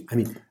 Interesting. I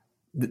mean,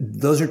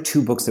 those are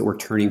two books that were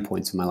turning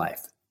points in my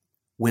life.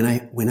 When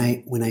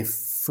I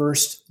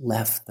first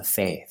left the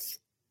faith,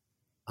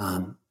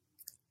 again,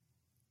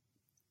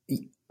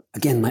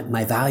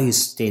 my values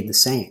stayed the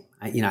same.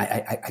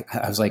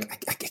 I was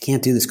like, I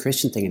can't do this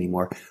Christian thing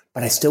anymore,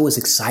 but I still was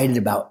excited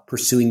about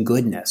pursuing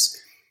goodness.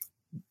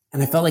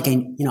 And I felt like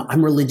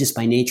I'm religious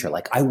by nature.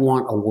 Like, I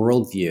want a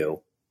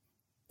worldview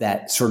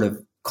that sort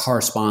of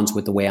corresponds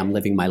with the way I'm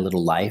living my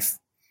little life.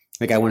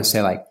 Like, I want to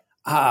say, like,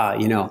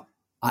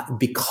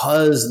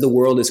 because the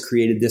world is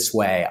created this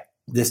way,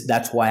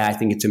 that's why I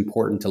think it's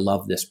important to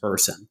love this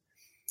person.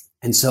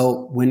 And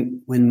so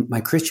when my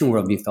Christian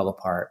worldview fell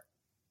apart,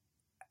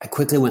 I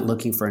quickly went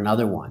looking for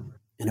another one.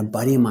 And a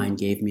buddy of mine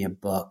gave me a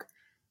book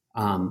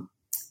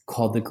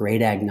called The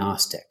Great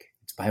Agnostic.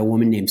 It's by a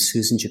woman named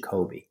Susan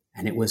Jacoby.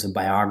 And it was a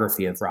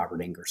biography of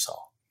Robert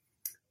Ingersoll,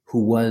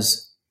 who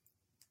was,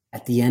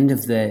 at the end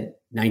of the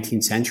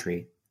 19th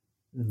century,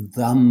 he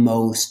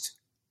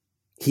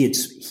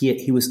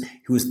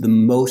was the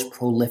most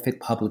prolific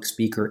public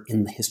speaker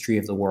in the history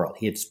of the world.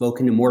 He had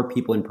spoken to more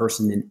people in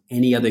person than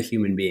any other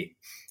human being.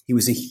 He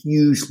was a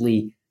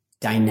hugely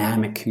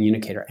dynamic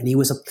communicator, and he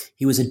was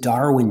a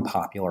Darwin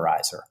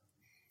popularizer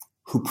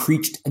who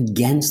preached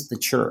against the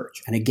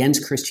church and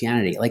against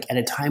Christianity, like at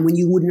a time when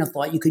you wouldn't have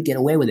thought you could get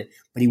away with it.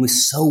 But he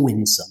was so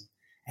winsome,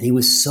 and he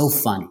was so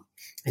funny,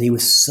 and he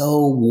was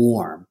so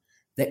warm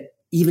that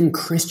even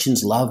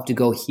Christians loved to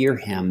go hear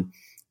him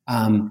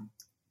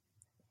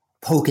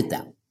poke at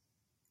them.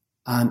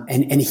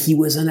 And he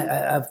was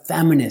a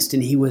feminist,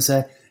 and he was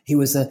an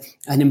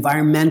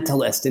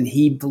environmentalist, and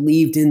he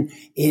believed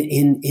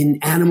in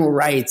animal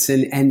rights,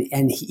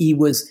 and he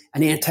was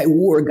an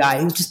anti-war guy.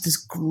 He was just this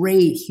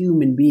great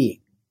human being.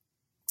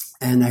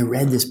 And I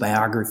read this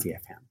biography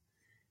of him,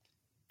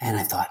 and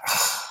I thought,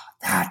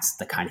 that's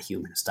the kind of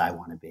humanist I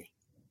want to be.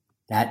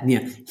 That,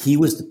 he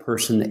was the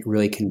person that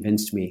really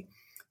convinced me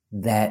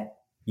that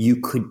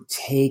you could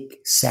take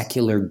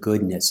secular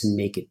goodness and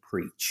make it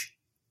preach.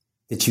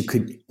 That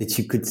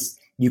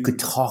you could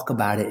talk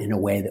about it in a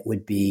way that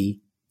would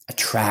be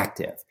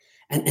attractive,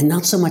 and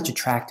not so much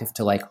attractive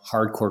to like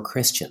hardcore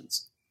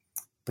Christians,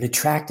 but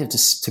attractive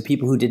to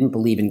people who didn't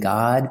believe in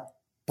God,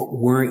 but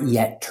weren't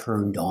yet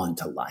turned on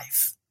to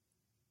life.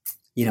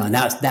 And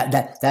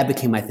that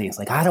became my thing. It's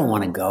like, I don't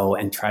want to go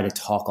and try to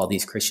talk all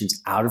these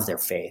Christians out of their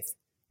faith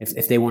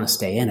if they want to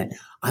stay in it.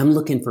 I'm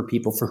looking for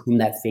people for whom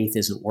that faith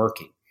isn't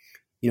working.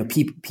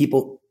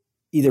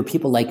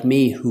 People like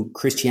me who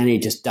Christianity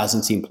just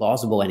doesn't seem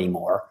plausible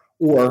anymore,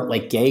 or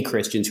like gay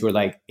Christians who are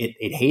like,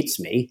 it hates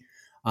me.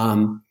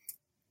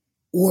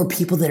 Or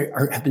people that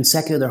have been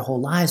secular their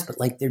whole lives, but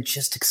like they're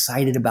just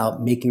excited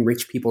about making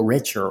rich people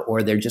richer,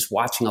 or they're just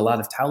watching a lot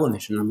of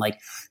television. I'm like,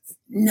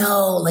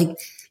 no, like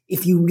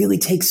if you really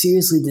take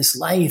seriously this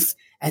life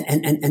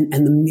and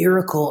the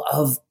miracle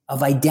of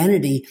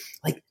identity,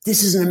 like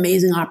this is an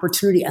amazing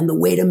opportunity. And the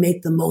way to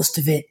make the most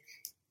of it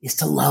is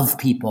to love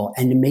people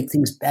and to make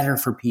things better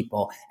for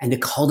people and to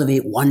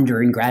cultivate wonder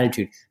and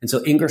gratitude. And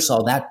so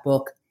Ingersoll, that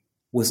book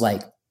was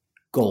like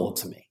gold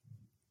to me.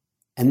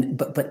 And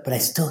but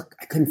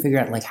I couldn't figure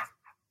out, like,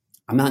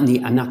 I'm not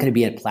going to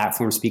be a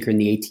platform speaker in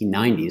the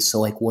 1890s.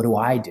 So like, what do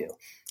I do?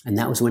 And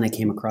that was when I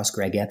came across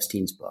Greg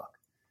Epstein's book.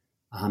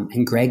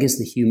 And Greg is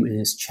the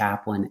humanist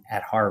chaplain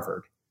at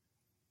Harvard.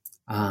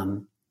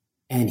 And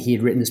he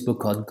had written this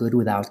book called Good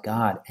Without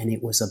God. And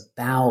it was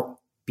about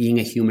being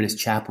a humanist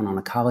chaplain on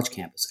a college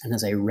campus. And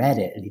as I read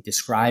it and he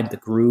described the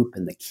group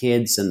and the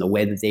kids and the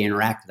way that they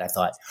interacted, I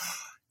thought,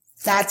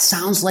 that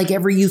sounds like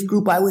every youth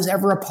group I was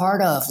ever a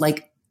part of.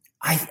 Like,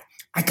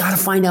 I got to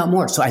find out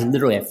more. So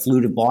I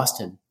flew to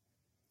Boston,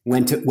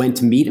 went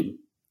to meet him.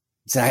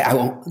 He said, I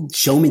won't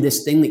show me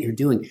this thing that you're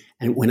doing.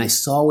 And when I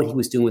saw what he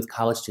was doing with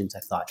college students, I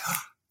thought,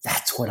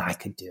 that's what I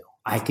could do.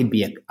 I could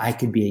be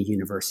a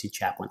university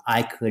chaplain.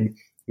 I could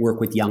work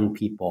with young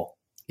people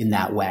in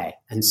that way.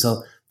 And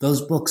so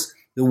those books,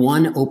 the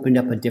one opened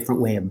up a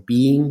different way of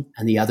being,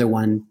 and the other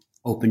one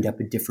opened up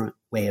a different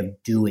way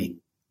of doing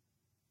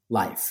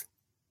life.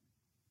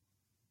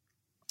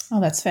 Oh,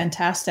 that's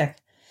fantastic.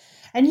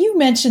 And you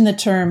mentioned the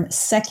term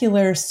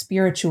secular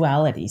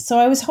spirituality. So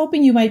I was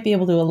hoping you might be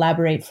able to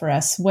elaborate for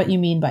us what you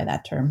mean by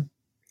that term.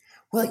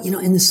 Well,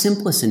 in the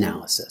simplest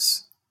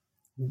analysis,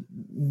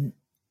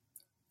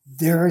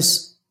 there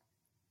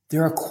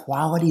are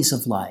qualities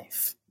of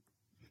life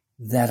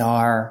that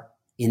are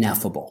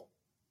ineffable,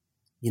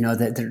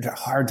 that they're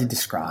hard to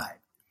describe.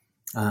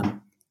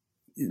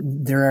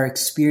 There are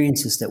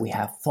experiences that we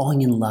have,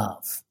 falling in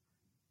love,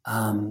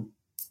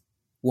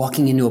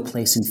 walking into a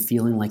place and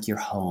feeling like you're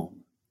home.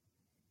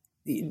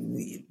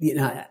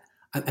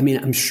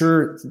 I'm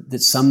sure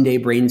that someday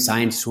brain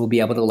scientists will be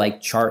able to like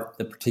chart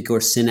the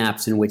particular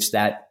synapse in which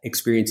that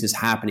experience is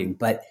happening.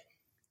 But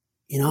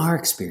in our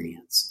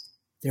experience,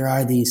 there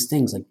are these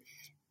things like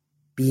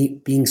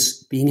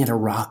being at a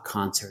rock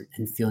concert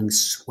and feeling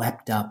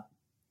swept up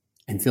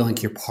and feeling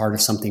like you're part of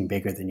something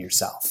bigger than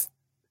yourself.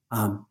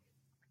 And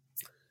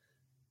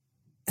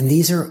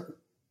these are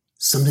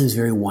sometimes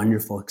very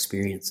wonderful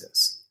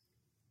experiences.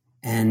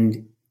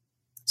 And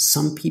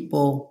some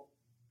people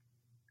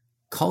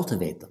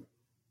cultivate them.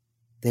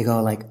 They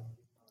go like,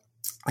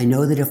 I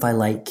know that if I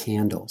light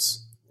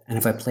candles and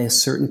if I play a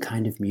certain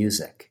kind of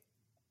music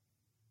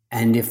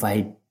and if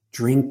I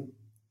drink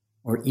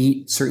or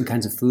eat certain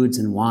kinds of foods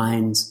and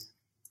wines,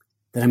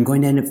 that I'm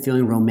going to end up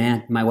feeling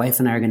romantic. My wife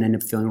and I are going to end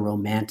up feeling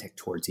romantic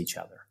towards each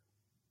other.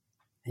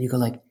 And you go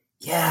like,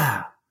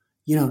 yeah,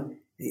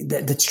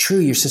 that's true.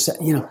 You're so,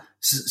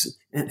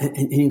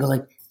 and you go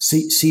like, so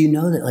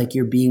that like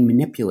you're being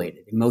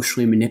manipulated,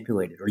 emotionally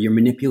manipulated, or you're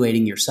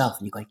manipulating yourself.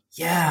 And you go like,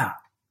 yeah,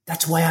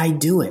 that's why I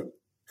do it.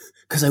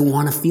 Because I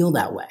want to feel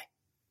that way.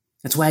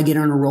 That's why I get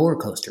on a roller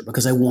coaster,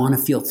 because I want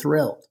to feel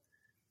thrilled.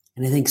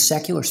 And I think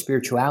secular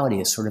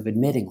spirituality is sort of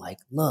admitting like,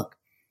 look,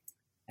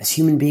 as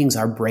human beings,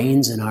 our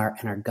brains and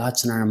our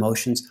guts and our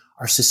emotions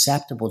are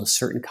susceptible to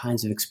certain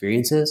kinds of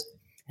experiences.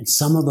 And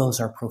some of those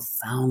are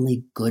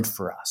profoundly good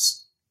for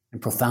us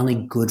and profoundly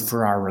good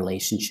for our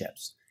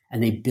relationships.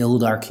 And they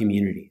build our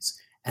communities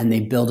and they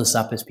build us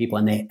up as people,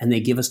 and they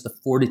give us the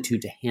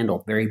fortitude to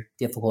handle very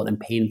difficult and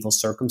painful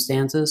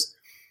circumstances.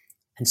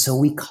 And so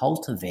we try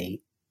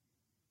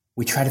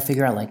to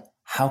figure out like,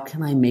 how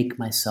can I make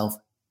myself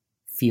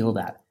feel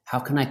that? How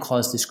can I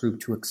cause this group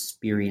to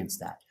experience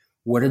that?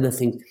 What are the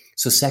things?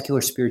 So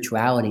secular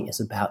spirituality is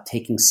about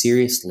taking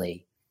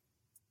seriously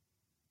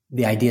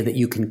the idea that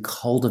you can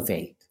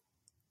cultivate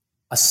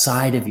a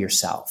side of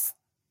yourself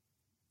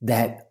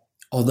that,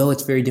 although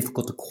it's very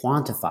difficult to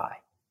quantify,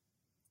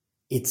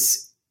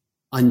 it's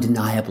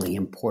undeniably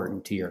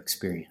important to your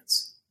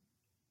experience.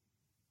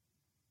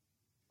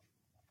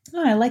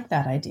 Oh, I like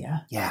that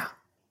idea. Yeah.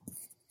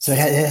 So it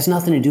has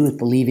nothing to do with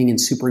believing in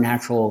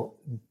supernatural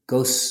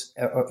ghosts,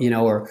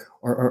 or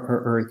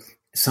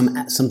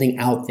something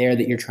out there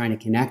that you're trying to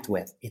connect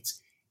with.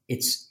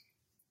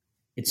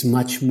 It's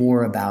much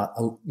more about,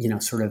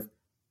 sort of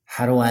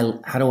how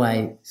do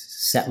I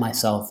set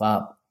myself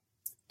up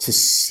to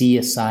see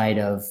a side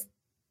of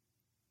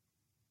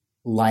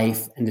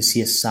life and to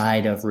see a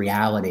side of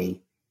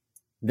reality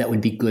that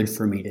would be good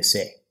for me to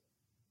see.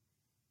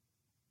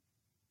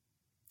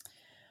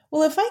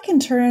 Well, if I can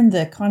turn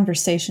the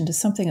conversation to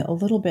something a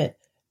little bit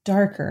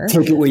darker.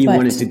 Take it where you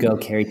want it to go,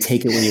 Carrie.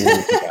 Take it where you want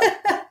it to go.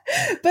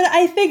 But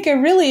I think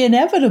a really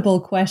inevitable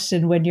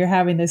question when you're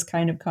having this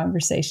kind of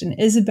conversation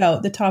is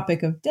about the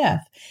topic of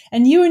death.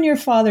 And you and your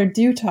father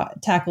do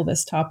tackle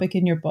this topic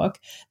in your book,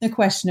 the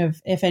question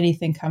of if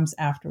anything comes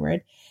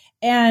afterward.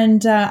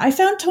 And I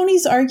found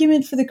Tony's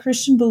argument for the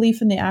Christian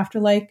belief in the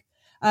afterlife.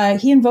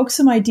 He invokes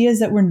some ideas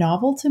that were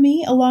novel to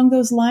me along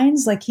those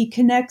lines. Like he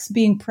connects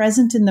being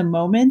present in the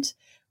moment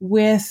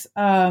with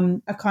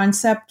a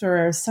concept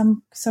or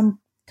some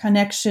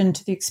connection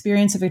to the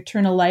experience of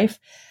eternal life,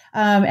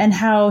 and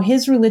how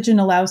his religion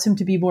allows him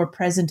to be more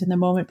present in the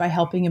moment by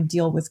helping him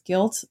deal with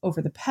guilt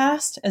over the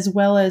past, as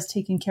well as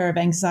taking care of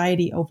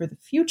anxiety over the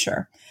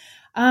future.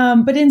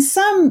 But in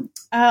some,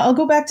 I'll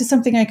go back to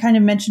something I kind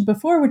of mentioned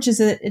before, which is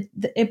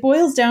it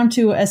boils down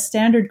to a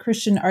standard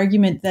Christian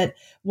argument that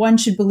one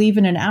should believe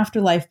in an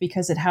afterlife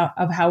because of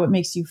how it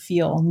makes you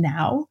feel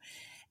now.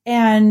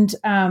 And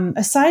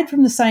aside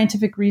from the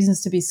scientific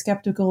reasons to be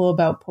skeptical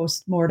about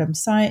post-mortem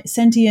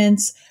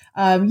sentience,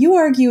 you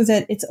argue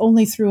that it's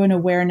only through an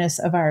awareness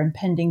of our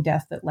impending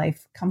death that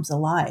life comes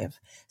alive.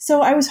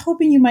 So I was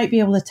hoping you might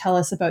be able to tell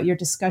us about your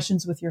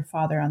discussions with your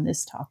father on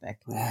this topic.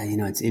 Well,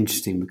 it's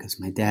interesting because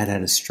my dad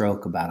had a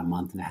stroke about a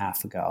month and a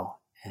half ago,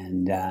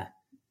 and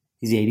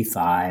he's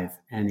 85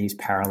 and he's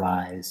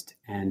paralyzed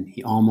and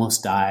he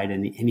almost died,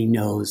 and he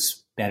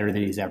knows better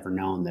than he's ever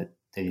known that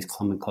he's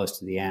coming close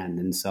to the end.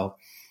 And so,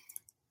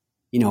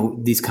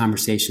 these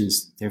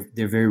conversations, they're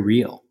very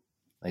real.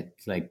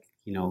 And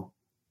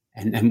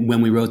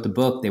when we wrote the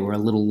book, they were a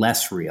little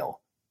less real.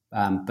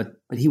 But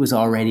he was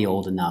already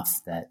old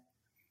enough that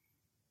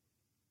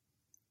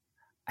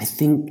I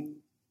think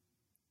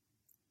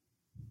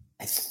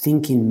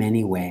in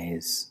many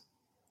ways,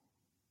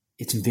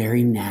 it's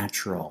very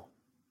natural.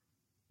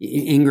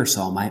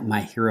 Ingersoll,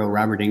 my hero,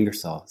 Robert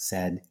Ingersoll,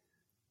 said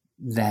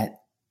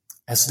that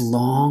as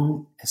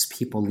long as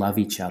people love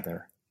each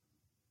other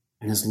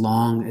and as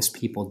long as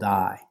people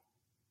die,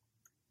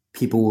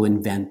 people will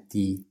invent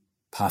the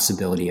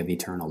possibility of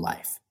eternal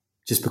life.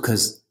 Just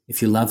because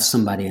if you love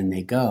somebody and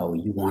they go,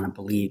 you want to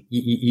believe,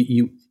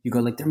 you go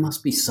like, there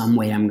must be some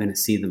way I'm going to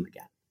see them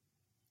again.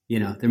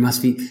 There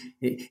must be,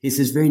 it's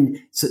this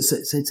very, so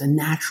it's a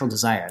natural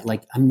desire.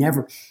 Like I'm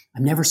never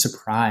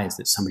surprised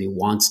that somebody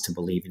wants to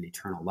believe in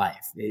eternal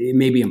life. It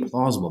may be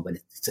implausible, but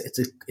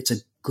it's a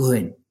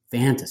good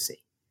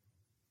fantasy.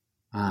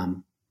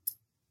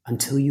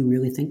 Until you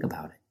really think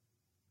about it.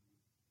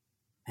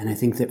 And I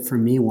think that for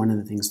me, one of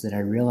the things that I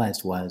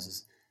realized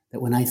was that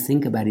when I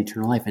think about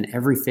eternal life, and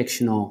every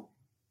fictional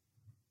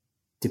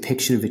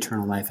depiction of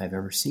eternal life I've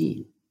ever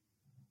seen,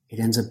 it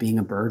ends up being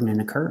a burden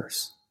and a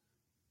curse.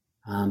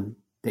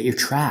 That you're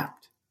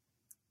trapped,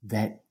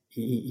 that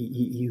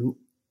we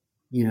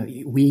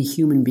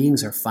human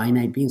beings are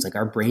finite beings. Like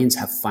our brains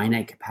have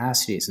finite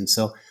capacities. And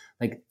so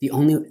like the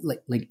only,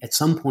 like at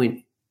some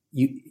point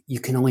you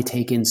can only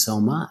take in so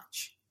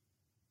much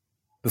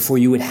before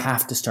you would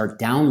have to start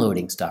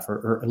downloading stuff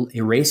or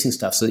erasing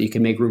stuff so that you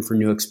can make room for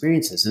new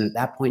experiences. And at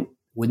that point,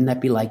 wouldn't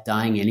that be like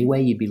dying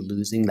anyway? You'd be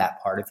losing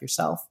that part of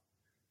yourself.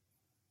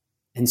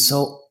 And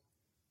so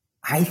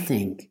I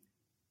think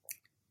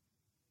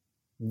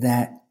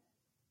that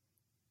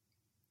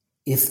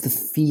if the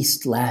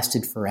feast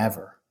lasted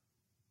forever,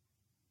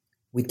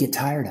 we'd get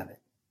tired of it.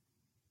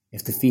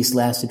 If the feast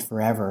lasted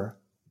forever,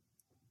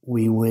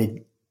 we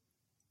wouldn't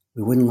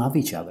love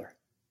each other,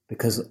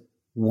 because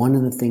one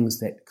of the things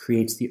that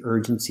creates the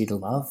urgency to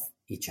love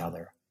each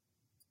other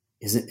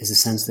is a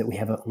sense that we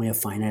have only a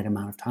finite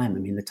amount of time. I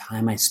mean, the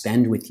time I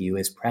spend with you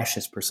is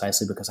precious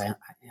precisely because I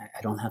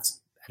don't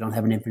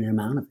have an infinite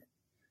amount of it.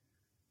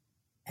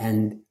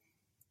 And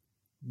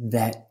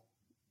that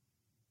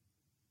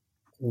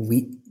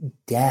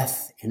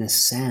death, in a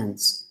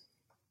sense,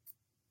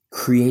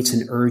 creates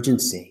an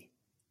urgency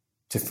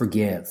to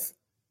forgive,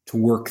 to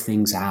work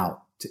things out.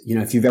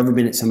 If you've ever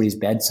been at somebody's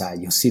bedside,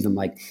 you'll see them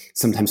like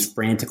sometimes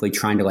frantically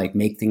trying to like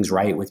make things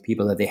right with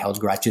people that they held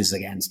grudges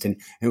against.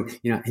 And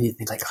you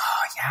think like,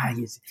 oh yeah,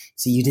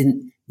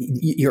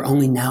 you're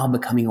only now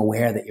becoming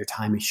aware that your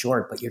time is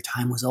short, but your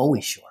time was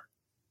always short.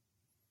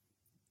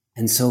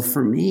 And so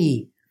for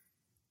me,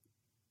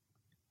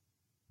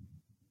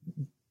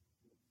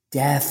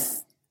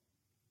 death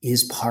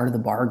is part of the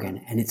bargain,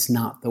 and it's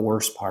not the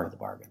worst part of the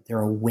bargain. There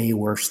are way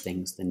worse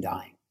things than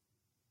dying.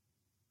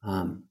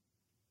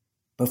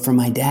 But for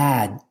my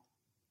dad,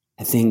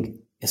 I think,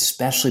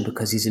 especially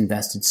because he's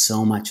invested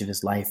so much of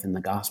his life in the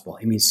gospel,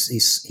 I mean,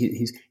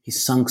 he's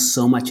sunk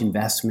so much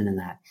investment in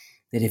that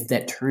if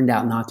that turned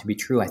out not to be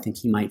true, I think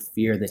he might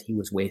fear that he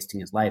was wasting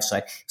his life. So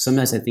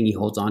sometimes I think he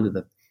holds on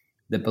to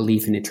the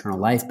belief in eternal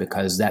life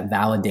because that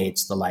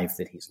validates the life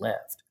that he's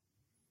lived.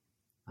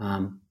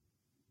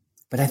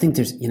 But I think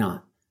there's,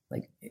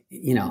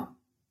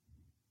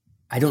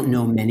 I don't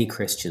know many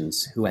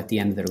Christians who at the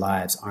end of their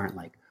lives aren't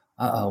like,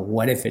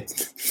 what if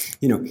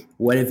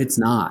it's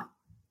not?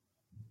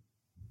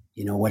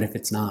 What if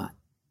it's not?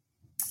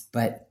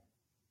 But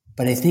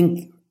I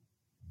think,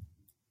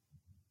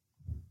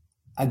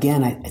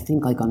 again, I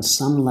think like on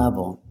some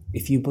level,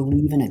 if you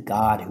believe in a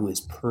God who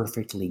is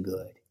perfectly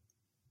good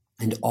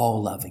and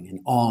all loving and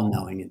all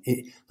knowing,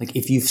 like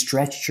if you've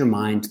stretched your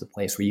mind to the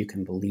place where you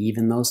can believe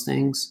in those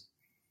things,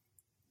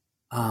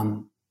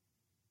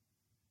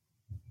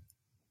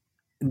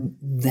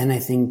 then I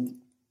think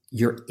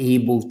you're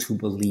able to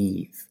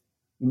believe.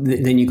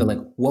 Then you go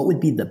like, what would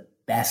be the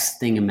best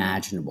thing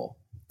imaginable?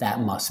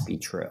 That must be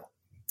true.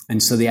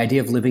 And so the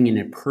idea of living in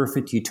a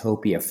perfect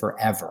utopia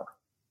forever,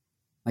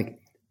 like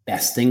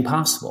best thing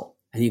possible.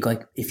 And you go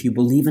like, if you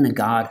believe in a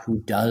God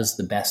who does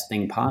the best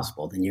thing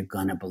possible, then you're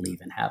going to believe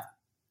in heaven.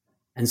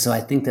 And so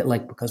I think that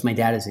like, because my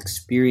dad has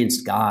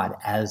experienced God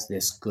as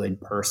this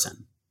good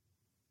person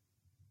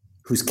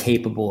who's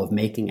capable of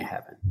making a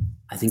heaven,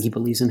 I think he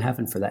believes in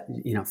heaven for that,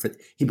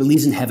 he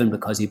believes in heaven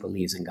because he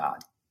believes in God.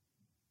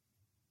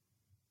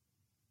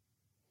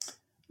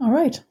 All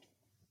right.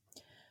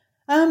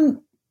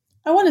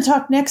 I want to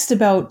talk next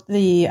about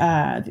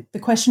the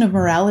question of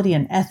morality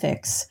and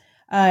ethics.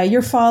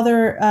 Your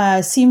father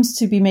seems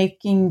to be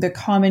making the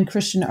common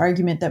Christian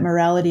argument that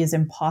morality is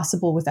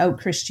impossible without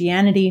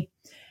Christianity,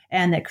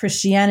 and that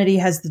Christianity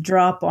has the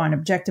drop on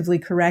objectively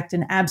correct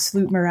and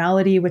absolute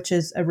morality, which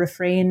is a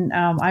refrain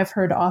I've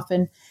heard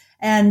often.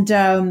 And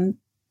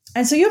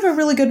so you have a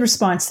really good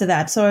response to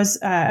that. So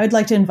I'd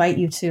like to invite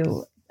you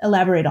to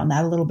elaborate on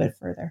that a little bit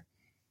further.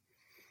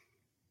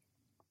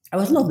 I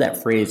always love that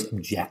phrase,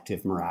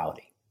 objective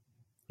morality.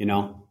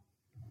 I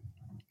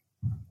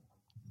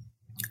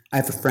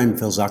have a friend,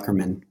 Phil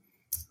Zuckerman,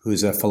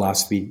 who's a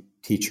philosophy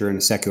teacher and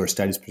a secular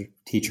studies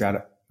teacher out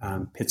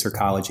of Pitzer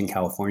College in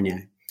California.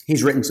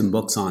 He's written some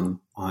books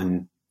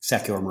on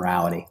secular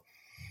morality.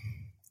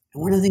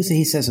 And one of the things that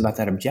he says about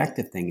that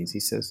objective thing is he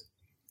says,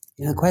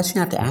 the question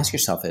you have to ask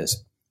yourself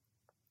is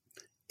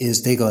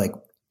they go like,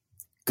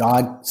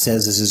 God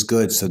says this is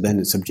good, so then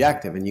it's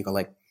objective. And you go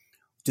like,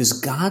 does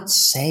God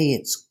say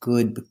it's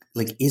good?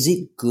 Like, is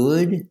it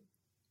good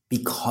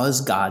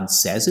because God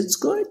says it's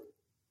good?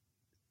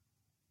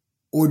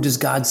 Or does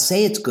God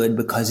say it's good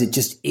because it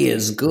just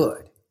is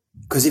good?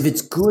 Because if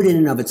it's good in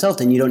and of itself,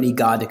 then you don't need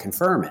God to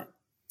confirm it.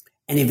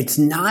 And if it's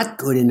not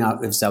good in and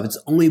of itself,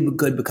 it's only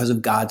good because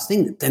of God's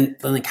thing, then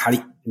like,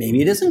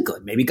 maybe it isn't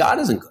good. Maybe God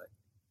isn't good.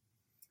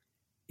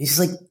 He's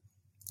like,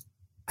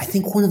 I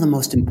think one of the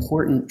most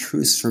important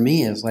truths for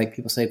me is like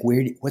people say,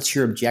 like, what's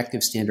your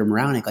objective standard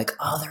morality? Like,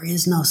 oh, there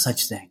is no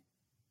such thing.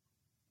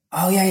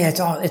 Oh yeah,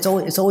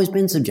 it's always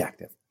been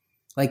subjective.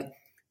 Like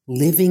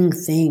living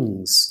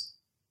things,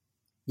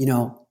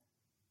 the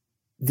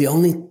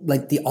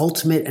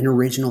ultimate and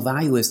original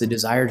value is the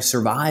desire to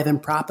survive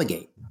and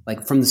propagate,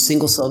 like from the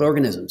single-celled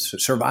organisms,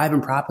 survive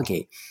and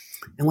propagate.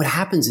 And what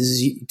happens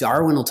is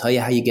Darwin will tell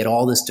you how you get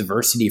all this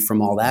diversity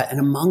from all that.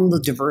 And among the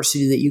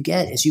diversity that you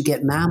get is you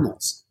get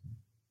mammals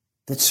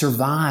that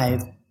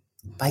survive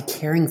by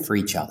caring for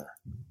each other,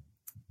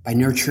 by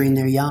nurturing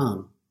their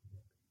young.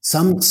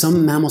 Some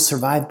mammals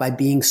survive by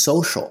being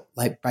social,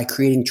 like by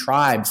creating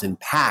tribes and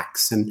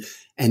packs and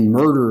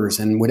murders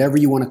and whatever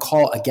you want to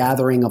call a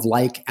gathering of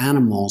like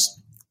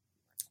animals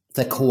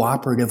that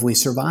cooperatively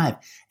survive.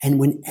 And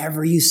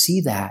whenever you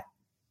see that,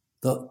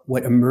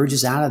 what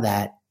emerges out of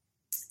that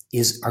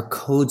is our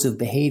codes of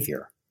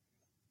behavior.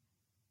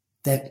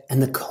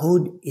 And the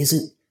code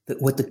isn't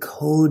that what the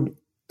code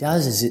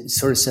does is it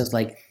sort of says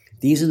like,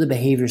 these are the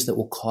behaviors that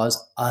will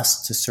cause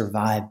us to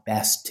survive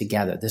best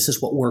together. This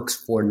is what works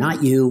for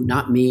not you,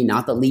 not me,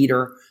 not the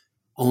leader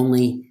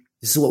only.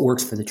 This is what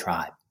works for the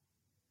tribe.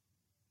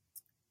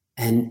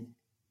 And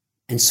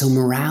so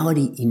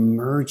morality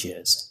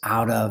emerges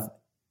out of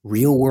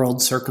real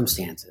world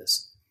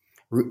circumstances.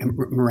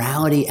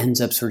 Morality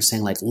ends up sort of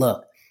saying like,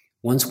 look,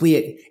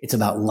 it's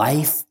about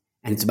life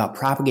and it's about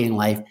propagating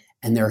life.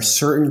 And there are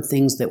certain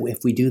things that if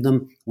we do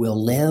them,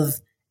 we'll live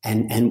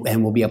and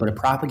we'll be able to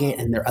propagate.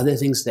 And there are other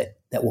things that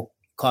will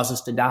cause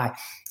us to die.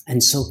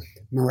 And so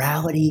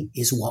morality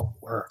is what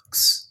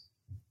works.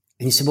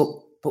 And you say,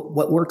 well, but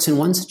what works in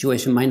one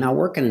situation might not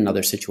work in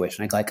another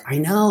situation. Like I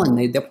know, and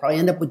they'll probably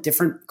end up with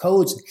different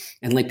codes.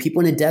 And like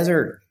people in a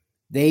desert,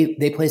 they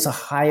place a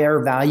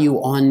higher value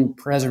on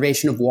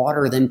preservation of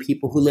water than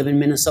people who live in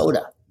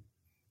Minnesota.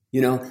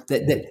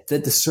 That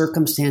the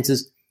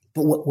circumstances,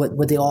 but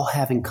what they all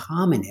have in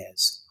common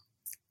is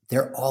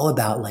they're all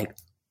about like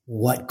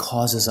what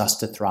causes us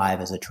to thrive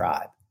as a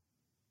tribe.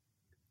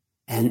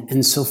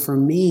 And so for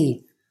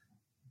me,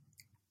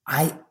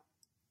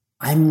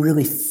 I'm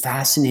really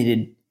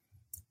fascinated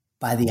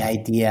by the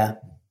idea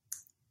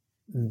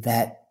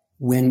that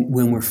when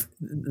we're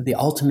the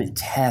ultimate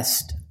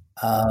test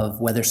of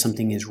whether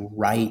something is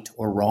right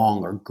or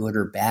wrong or good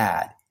or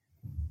bad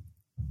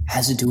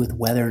has to do with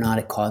whether or not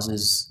it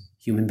causes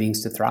human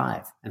beings to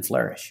thrive and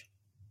flourish.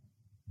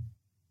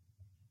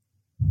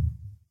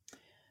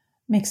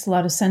 Makes a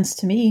lot of sense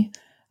to me.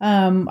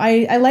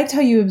 I liked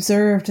how you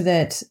observed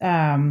that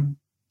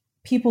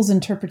people's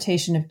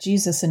interpretation of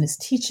Jesus and his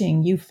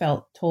teaching, you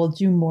felt,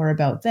 told you more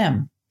about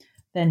them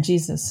than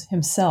Jesus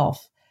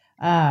himself.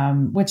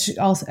 which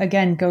also,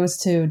 again, goes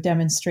to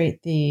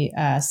demonstrate the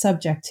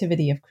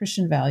subjectivity of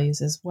Christian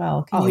values as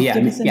well. Can you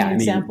give us any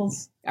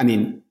examples?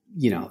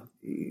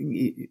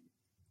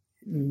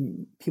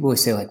 People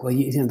always say like, well,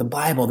 the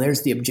Bible,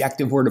 there's the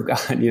objective word of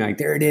God. Like,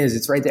 there it is.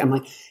 It's right there. I'm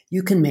like,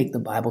 you can make the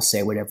Bible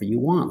say whatever you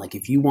want. Like,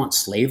 if you want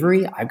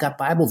slavery, I've got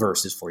Bible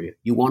verses for you.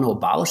 You want to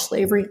abolish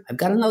slavery? I've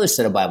got another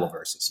set of Bible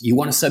verses. You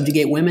want to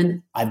subjugate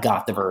women? I've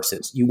got the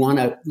verses. You want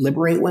to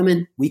liberate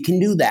women? We can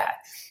do that.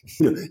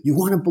 You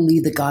want to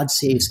believe that God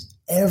saves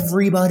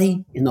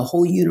everybody in the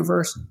whole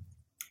universe?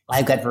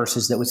 I've got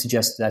verses that would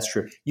suggest that's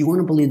true. You want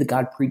to believe that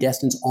God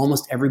predestines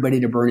almost everybody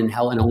to burn in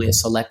hell and only a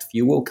select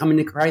few will come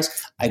into Christ?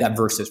 I got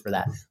verses for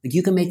that. Like,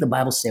 you can make the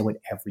Bible say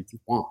whatever you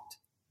want.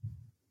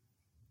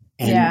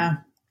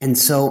 And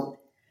so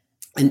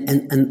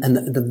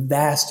the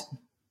vast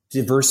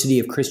diversity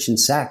of Christian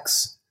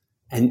sects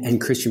and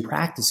Christian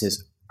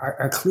practices are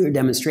a clear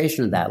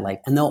demonstration of that.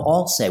 Like, and they'll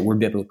all say we're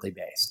biblically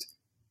based.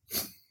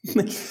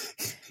 But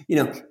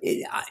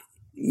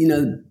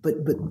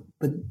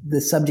the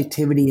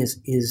subjectivity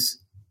is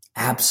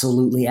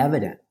absolutely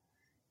evident,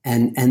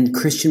 and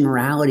Christian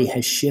morality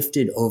has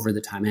shifted over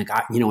the time.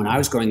 Like, when I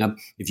was growing up,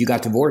 if you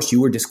got divorced,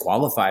 you were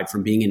disqualified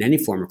from being in any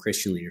form of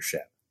Christian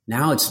leadership.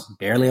 Now it's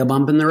barely a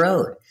bump in the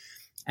road,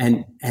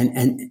 and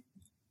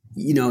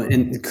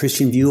the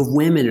Christian view of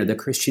women, or the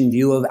Christian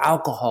view of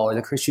alcohol, or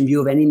the Christian view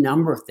of any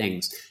number of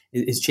things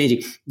is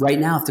changing. Right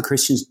now, if the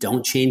Christians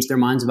don't change their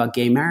minds about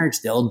gay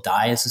marriage, they'll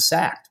die as a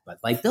sect. But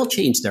like, they'll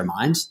change their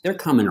minds. They're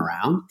coming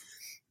around,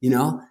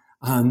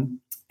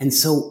 and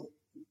so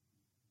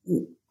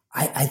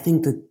I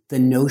think that the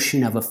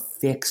notion of a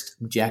fixed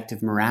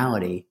objective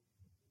morality,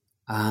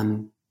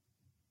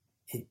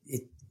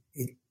 it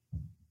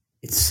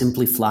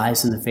simply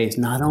flies in the face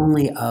not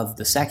only of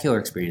the secular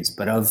experience,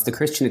 but of the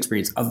Christian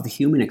experience, of the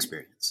human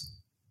experience.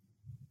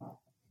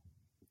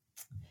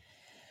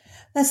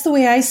 That's the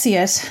way I see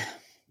it.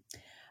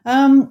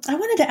 I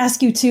wanted to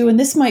ask you too, and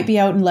this might be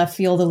out in left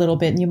field a little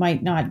bit, and you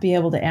might not be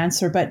able to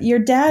answer, but your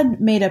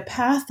dad made a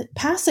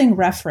passing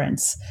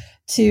reference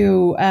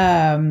to,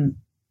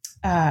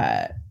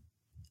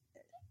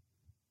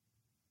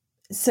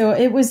 so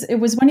it was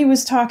when he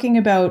was talking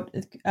about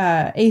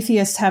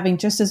atheists having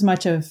just as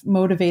much of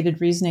motivated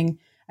reasoning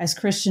as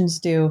Christians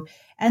do.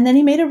 And then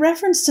he made a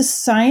reference to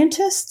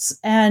scientists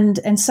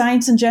and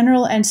science in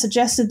general, and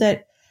suggested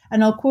that,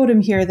 and I'll quote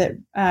him here, that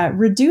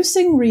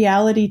reducing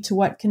reality to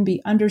what can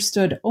be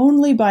understood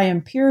only by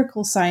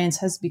empirical science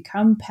has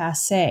become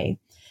passé.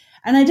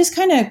 And I just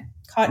kind of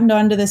cottoned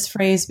onto this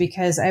phrase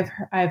because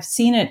I've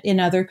seen it in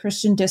other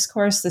Christian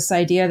discourse, this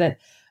idea that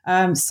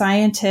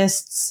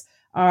scientists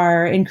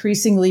are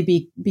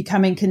increasingly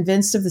becoming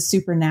convinced of the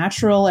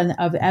supernatural and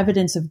of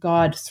evidence of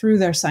God through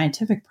their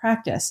scientific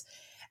practice.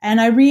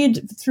 And I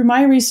read, through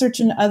my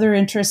research and other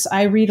interests,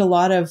 I read a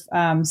lot of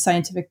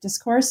scientific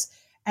discourse,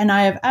 and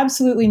I have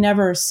absolutely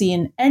never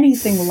seen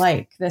anything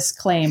like this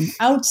claim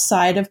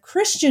outside of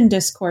Christian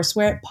discourse,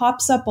 where it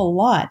pops up a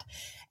lot.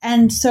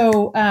 And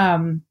so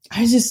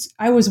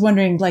I was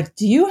wondering, like,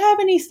 do you have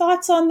any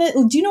thoughts on this?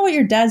 Do you know what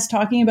your dad's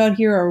talking about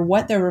here, or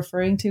what they're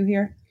referring to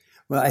here?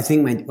 Well, I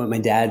think what my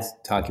dad's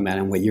talking about,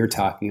 and what you're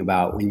talking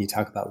about when you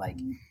talk about, like,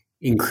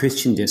 in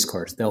Christian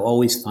discourse, they'll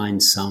always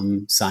find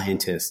some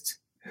scientist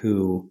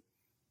who,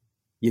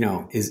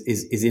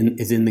 is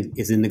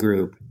in the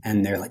group,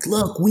 and they're like,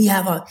 look, we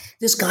have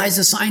this guy's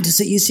a scientist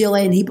at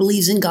UCLA, and he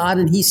believes in God,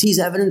 and he sees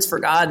evidence for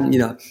God, and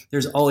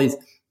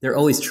they're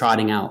always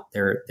trotting out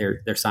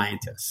their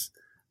scientists.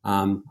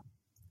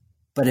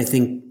 But I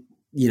think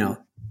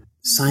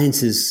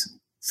science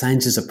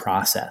is a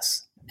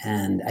process,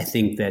 and I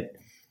think that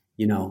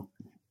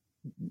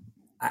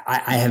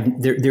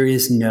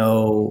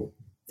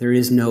there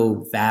is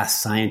no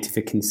vast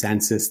scientific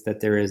consensus that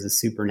there is a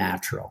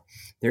supernatural.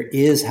 There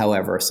is,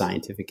 however, a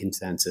scientific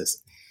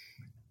consensus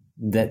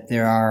that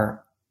there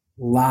are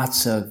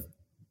lots of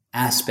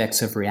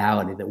aspects of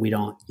reality that we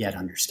don't yet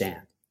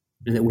understand,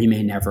 and that we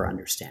may never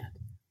understand.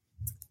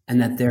 And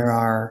that there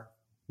are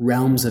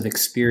realms of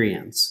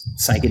experience.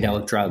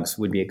 Psychedelic drugs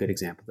would be a good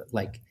example,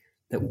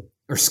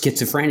 or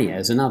schizophrenia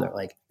is another,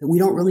 that we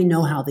don't really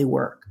know how they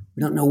work.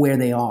 We don't know where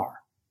they are,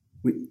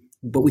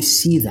 but we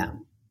see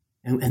them.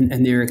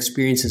 And there are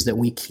experiences that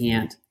we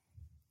can't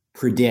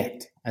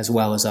predict, as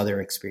well as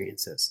other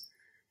experiences.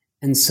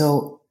 And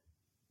so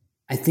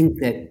I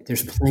think that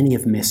there's plenty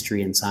of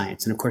mystery in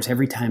science. And of course,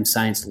 every time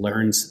science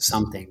learns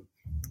something,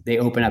 they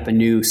open up a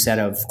new set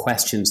of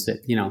questions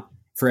that,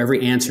 for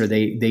every answer,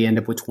 they end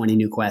up with 20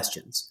 new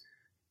questions.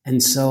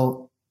 And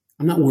so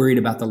I'm not worried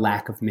about the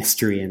lack of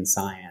mystery in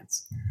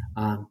science.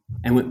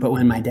 But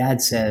when my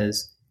dad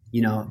says,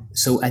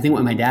 so I think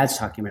what my dad's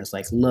talking about is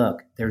like,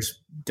 look,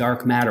 there's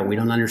dark matter. We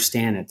don't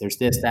understand it. There's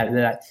this,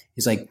 that.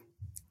 He's like,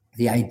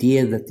 the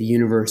idea that the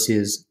universe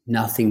is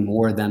nothing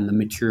more than the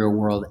material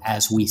world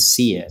as we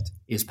see it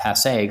is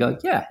passé. I go,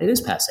 yeah, it is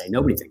passé.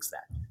 Nobody thinks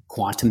that.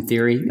 Quantum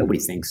theory,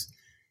 nobody thinks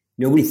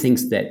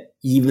that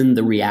even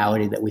the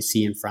reality that we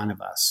see in front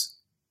of us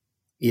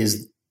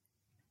is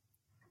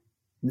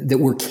that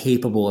we're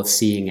capable of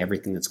seeing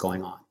everything that's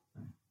going on.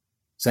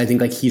 So I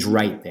think like he's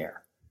right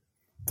there.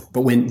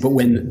 But when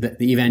the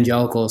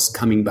evangelicals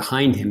coming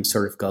behind him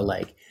sort of go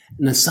like,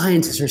 and the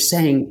scientists are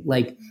saying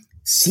like,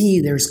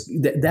 see, there's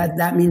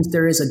that means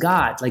there is a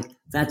God. Like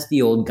that's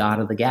the old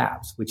God of the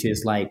gaps, which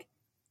is like,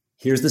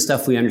 here's the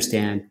stuff we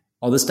understand.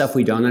 All the stuff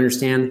we don't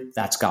understand,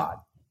 that's God.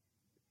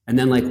 And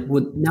then like,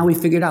 well, now we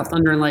figured out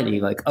thunder and lightning.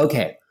 You're like,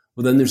 okay,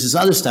 well then there's this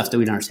other stuff that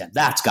we don't understand.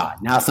 That's God.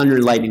 Now thunder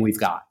and lightning we've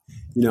got.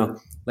 You know,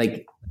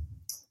 like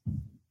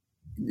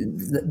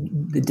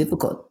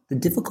the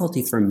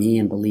difficulty for me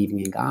in believing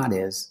in God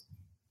is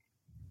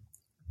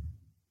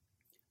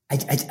I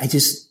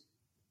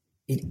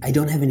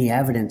don't have any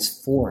evidence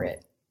for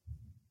it.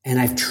 And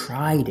I've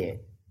tried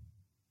it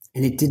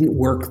and it didn't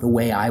work the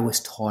way I was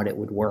taught it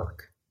would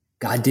work.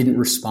 God didn't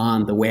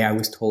respond the way I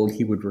was told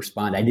he would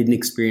respond. I didn't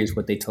experience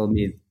what they told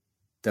me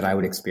that I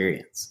would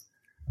experience.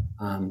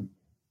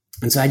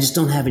 And so I just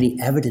don't have any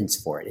evidence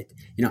for it,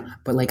 you know,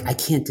 but like, I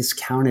can't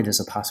discount it as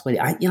a possibility.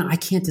 I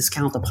can't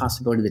discount the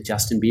possibility that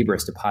Justin Bieber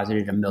has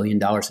deposited $1 million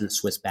in a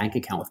Swiss bank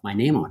account with my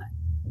name on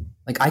it.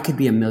 Like I could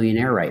be a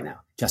millionaire right now.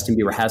 Justin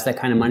Bieber has that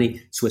kind of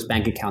money. Swiss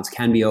bank accounts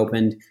can be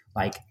opened.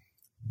 Like,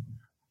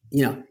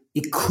 you know,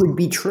 it could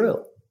be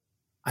true.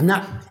 I'm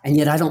not, and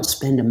yet I don't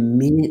spend a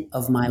minute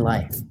of my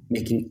life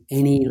making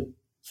any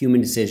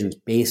human decisions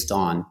based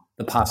on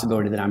the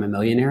possibility that I'm a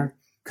millionaire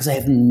because I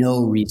have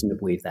no reason to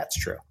believe that's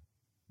true.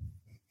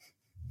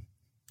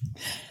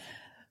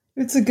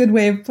 It's a good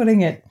way of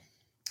putting it.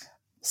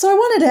 So I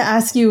wanted to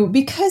ask you,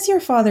 because your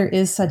father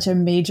is such a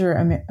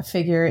major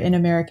figure in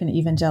American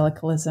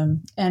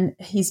evangelicalism, and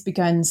he's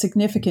begun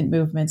significant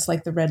movements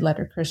like the Red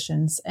Letter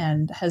Christians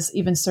and has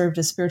even served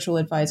as spiritual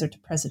advisor to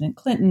President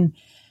Clinton,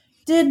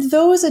 did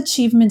those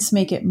achievements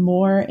make it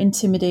more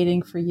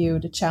intimidating for you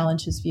to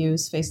challenge his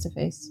views face to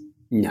face?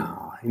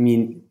 No, I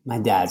mean, my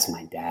dad's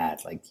my dad.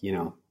 Like, you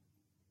know,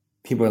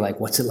 people are like,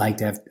 what's it like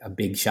to have a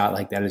big shot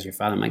like that as your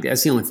father? I'm like,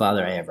 that's the only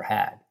father I ever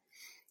had.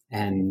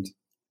 And,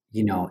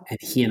 you know, and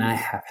he and I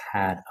have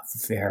had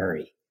a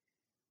very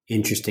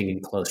interesting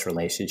and close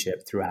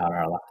relationship throughout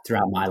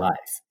my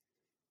life.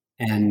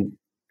 And,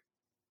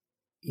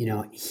 you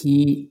know,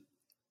 he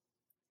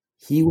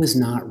was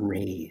not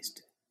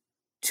raised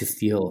to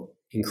feel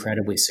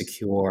incredibly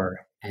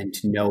secure and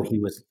to know he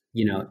was,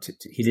 you know,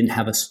 he didn't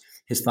have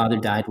his father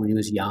died when he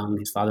was young.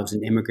 His father was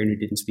an immigrant who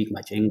didn't speak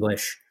much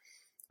English.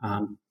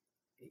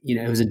 You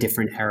know, it was a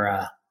different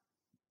era.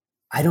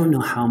 I don't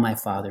know how my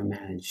father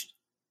managed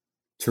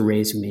to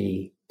raise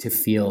me to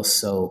feel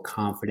so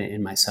confident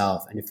in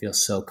myself and to feel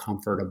so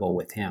comfortable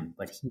with him,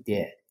 but he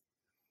did.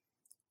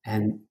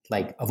 And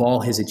like, of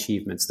all his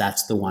achievements,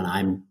 that's the one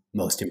I'm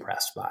most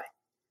impressed by.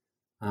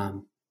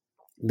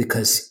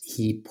 Because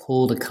he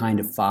pulled a kind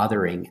of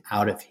fathering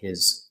out of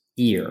his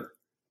ear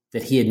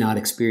that he had not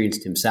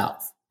experienced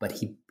himself, but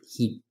he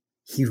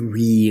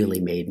really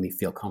made me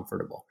feel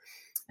comfortable.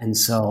 And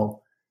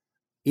so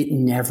it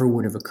never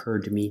would have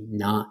occurred to me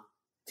not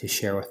to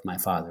share with my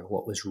father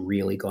what was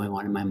really going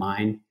on in my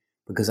mind,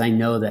 because I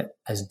know that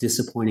as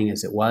disappointing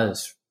as it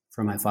was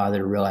for my father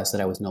to realize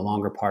that I was no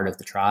longer part of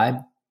the tribe,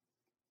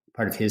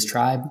 part of his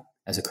tribe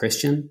as a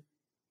Christian,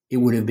 it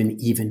would have been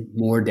even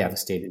more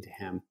devastating to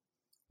him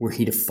were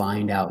he to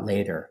find out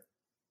later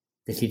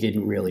that he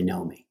didn't really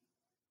know me.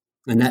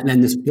 And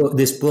then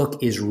this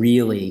book is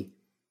really,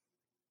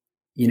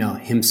 you know,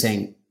 him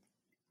saying,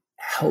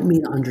 help me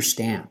to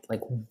understand,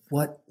 like,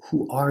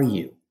 who are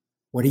you?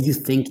 What are you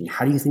thinking?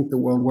 How do you think the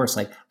world works?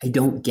 Like, I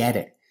don't get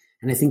it.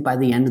 And I think by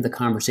the end of the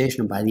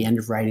conversation, by the end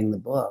of writing the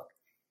book,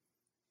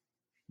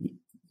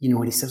 you know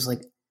what he said was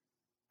like,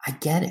 I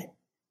get it.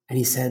 And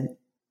he said,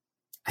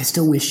 I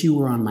still wish you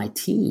were on my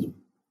team.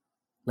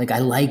 Like, I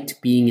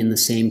liked being in the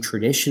same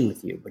tradition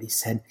with you. But he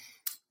said,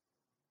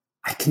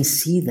 I can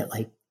see that,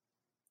 like,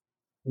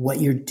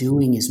 what you're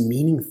doing is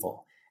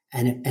meaningful.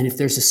 And if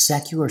there's a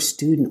secular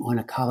student on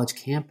a college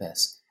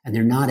campus and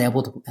they're not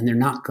able to, and they're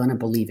not going to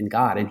believe in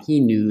God, and he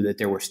knew that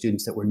there were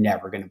students that were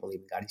never going to believe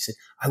in God, he said,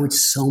 I would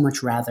so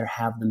much rather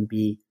have them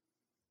be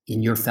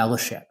in your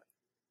fellowship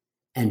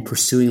and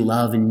pursuing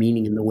love and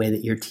meaning in the way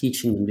that you're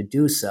teaching them to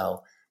do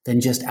so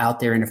than just out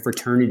there in a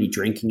fraternity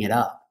drinking it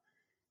up.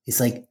 He's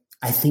like,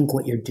 I think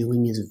what you're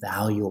doing is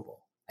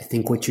valuable. I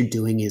think what you're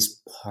doing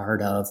is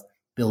part of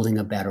building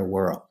a better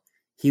world.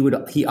 He would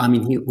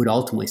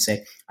ultimately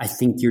say, I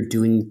think you're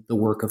doing the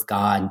work of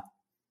God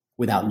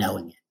without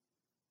knowing it.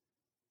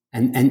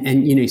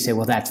 And you know, you say,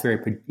 well, that's very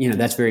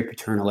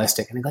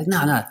paternalistic. And I'm like,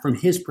 no, from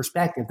his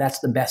perspective, that's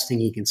the best thing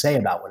he can say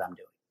about what I'm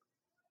doing.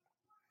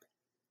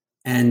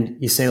 And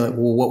you say, like,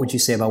 well, what would you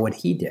say about what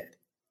he did?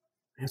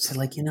 And I said,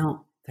 like, you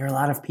know, there are a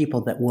lot of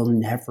people that will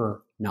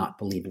never not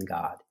believe in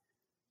God.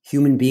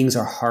 Human beings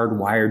are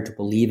hardwired to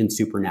believe in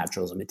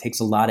supernaturalism. It takes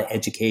a lot of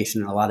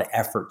education and a lot of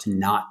effort to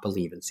not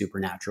believe in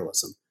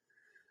supernaturalism.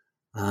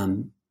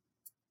 And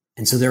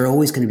so there are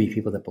always going to be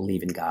people that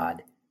believe in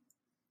God.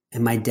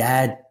 And my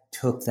dad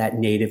took that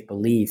native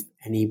belief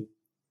and he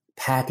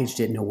packaged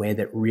it in a way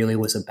that really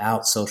was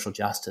about social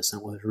justice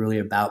and was really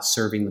about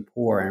serving the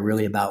poor and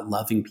really about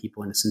loving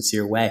people in a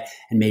sincere way,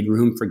 and made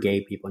room for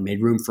gay people and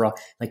made room for all.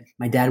 Like,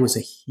 my dad was a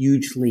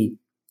hugely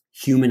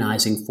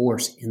humanizing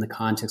force in the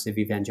context of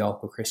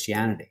evangelical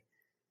Christianity.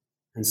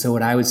 And so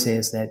what I would say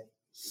is that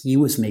he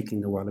was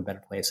making the world a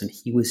better place, and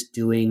he was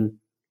doing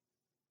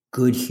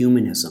good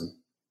humanism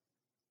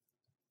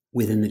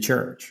within the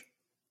church.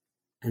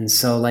 And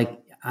so, like,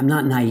 I'm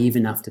not naive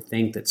enough to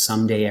think that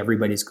someday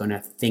everybody's going to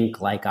think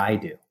like I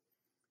do.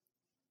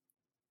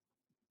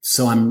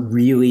 So I'm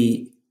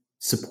really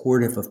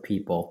supportive of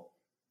people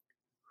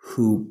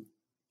who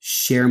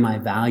share my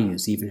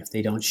values, even if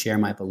they don't share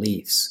my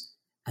beliefs,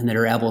 and that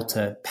are able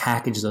to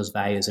package those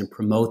values and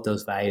promote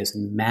those values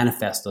and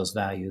manifest those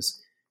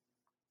values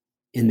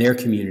in their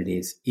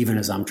communities, even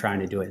as I'm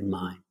trying to do it in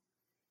mine.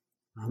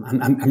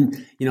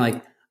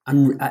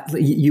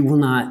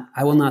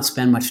 I will not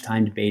spend much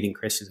time debating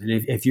Christians. And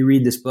if you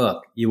read this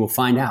book, you will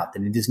find out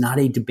that it is not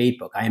a debate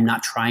book. I am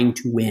not trying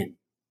to win.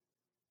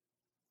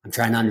 I'm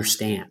trying to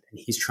understand, and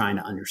he's trying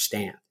to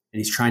understand, and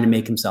he's trying to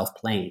make himself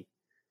plain.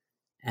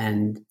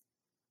 And,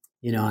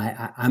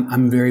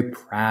 I'm very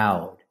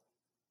proud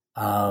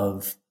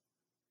of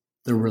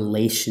the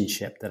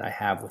relationship that I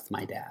have with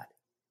my dad.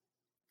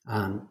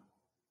 And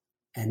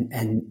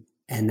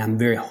I'm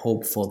very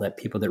hopeful that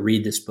people that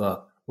read this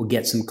book will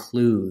get some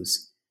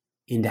clues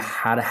into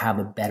how to have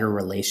a better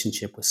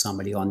relationship with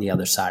somebody on the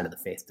other side of the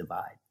faith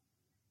divide.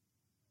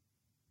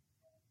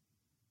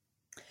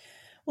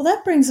 Well,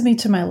 that brings me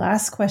to my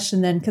last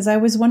question then, because I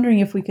was wondering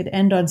if we could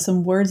end on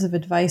some words of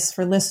advice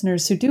for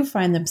listeners who do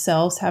find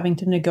themselves having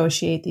to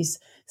negotiate these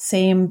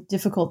same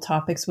difficult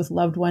topics with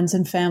loved ones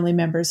and family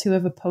members who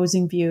have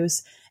opposing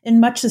views in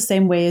much the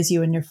same way as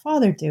you and your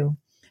father do.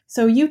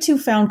 So you two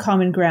found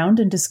common ground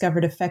and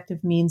discovered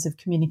effective means of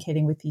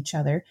communicating with each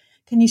other.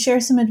 Can you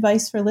share some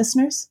advice for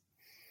listeners?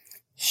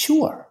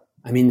 Sure.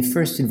 I mean, the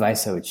first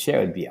advice I would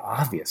share would be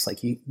obvious.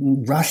 Like, you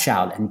rush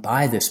out and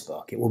buy this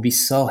book. It will be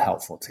so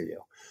helpful to you.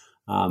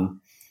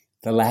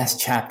 The last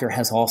chapter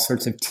has all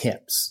sorts of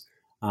tips.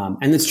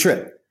 And it's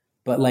true.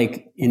 But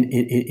like,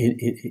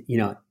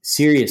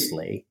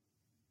 seriously,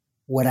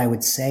 what I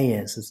would say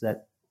is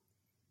that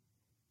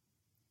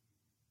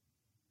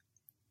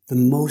the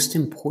most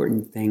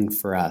important thing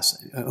for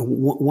us,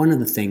 one of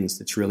the things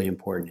that's really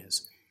important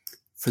is,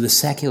 for the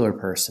secular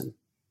person,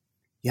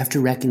 you have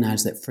to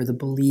recognize that for the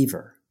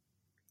believer,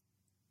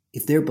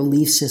 if their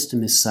belief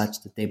system is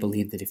such that they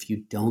believe that if you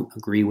don't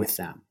agree with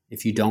them,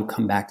 if you don't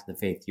come back to the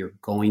faith, you're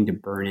going to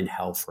burn in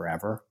hell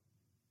forever,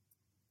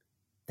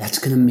 that's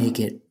going to make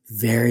it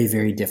very,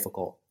 very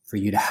difficult for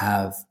you to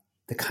have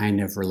the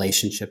kind of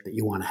relationship that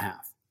you want to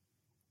have.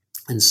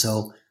 And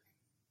so,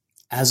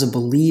 as a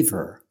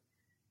believer,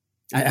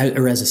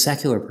 or as a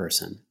secular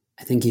person,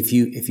 I think if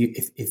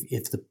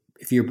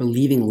your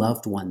believing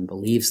loved one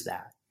believes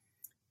that,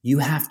 you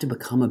have to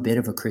become a bit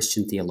of a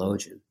Christian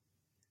theologian.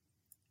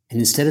 And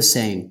instead of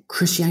saying,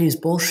 Christianity is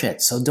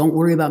bullshit, so don't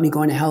worry about me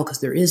going to hell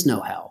because there is no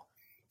hell,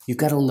 you've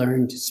got to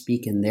learn to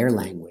speak in their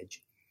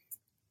language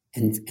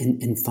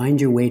and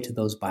find your way to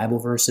those Bible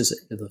verses,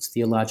 to those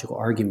theological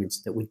arguments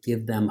that would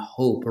give them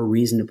hope or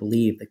reason to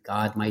believe that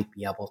God might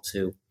be able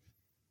to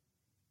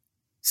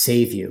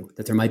save you,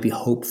 that there might be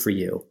hope for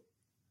you,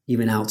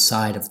 even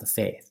outside of the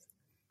faith.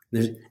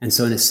 And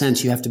so in a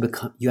sense, you have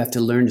to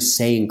learn to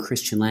say in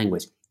Christian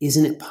language,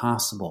 isn't it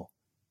possible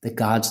that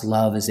God's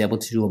love is able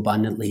to do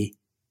abundantly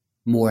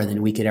more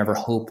than we could ever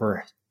hope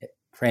or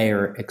pray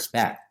or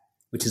expect,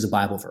 which is a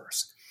Bible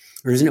verse?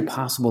 Or isn't it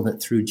possible that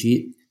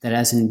that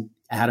as in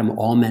Adam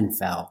all men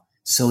fell,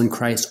 so in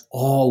Christ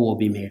all will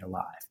be made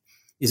alive?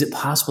 Is it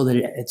possible that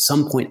at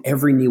some point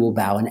every knee will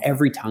bow and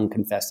every tongue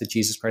confess that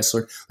Jesus Christ is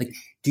Lord? Like,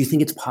 do you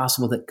think it's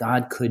possible that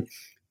God could,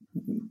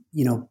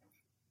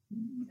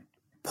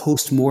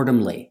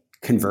 post-mortemly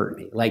convert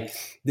me? Like,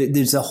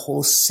 there's a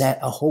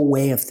whole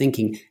way of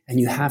thinking, and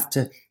you have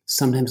to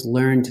sometimes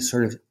learn to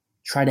sort of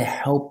try to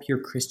help your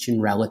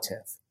Christian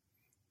relative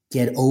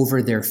get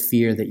over their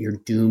fear that you're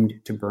doomed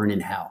to burn in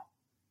hell,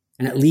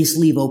 and at least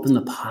leave open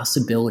the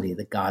possibility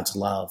that God's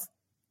love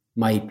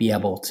might be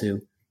able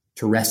to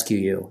rescue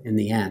you in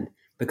the end,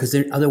 because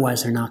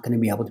otherwise they're not going to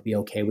be able to be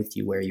okay with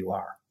you where you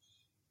are.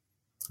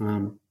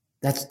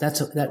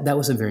 That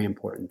was a very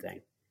important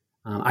thing.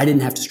 I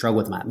didn't have to struggle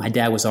with my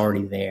dad was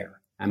already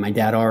there. And my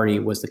dad already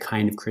was the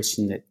kind of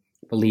Christian that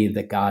believed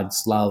that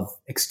God's love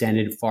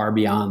extended far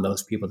beyond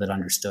those people that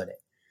understood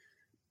it.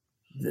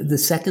 The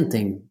second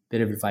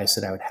bit of advice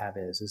that I would have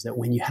is that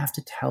when you have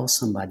to tell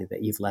somebody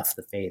that you've left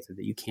the faith or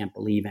that you can't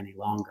believe any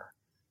longer,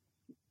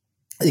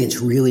 I think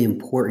it's really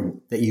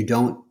important that you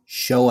don't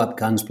show up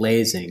guns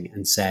blazing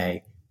and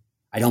say,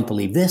 I don't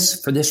believe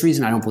this for this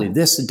reason. I don't believe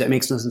this. That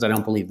makes no sense. I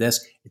don't believe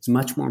this. It's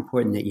much more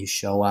important that you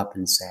show up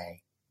and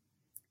say,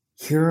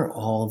 here are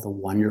all the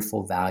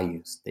wonderful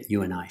values that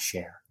you and I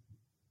share.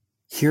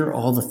 Here are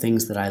all the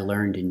things that I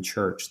learned in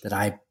church that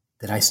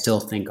I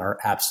still think are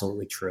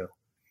absolutely true.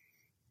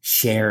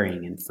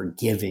 Sharing and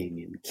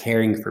forgiving and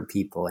caring for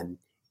people and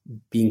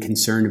being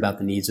concerned about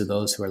the needs of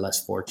those who are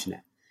less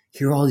fortunate.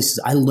 hear all these,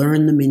 I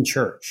learned them in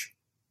church.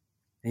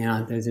 You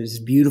know, there's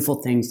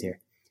beautiful things there.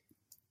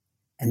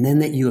 And then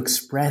that you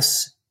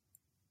express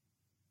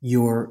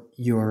your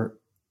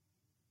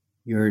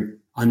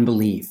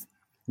unbelief,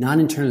 not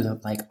in terms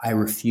of like, I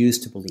refuse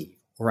to believe,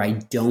 or I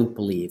don't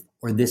believe,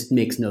 or this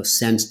makes no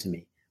sense to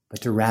me,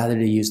 but to rather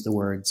to use the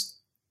words,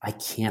 I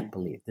can't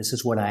believe. This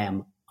is what I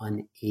am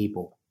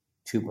unable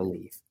to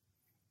believe.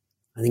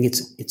 I think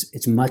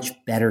it's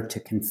much better to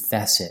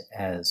confess it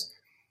as,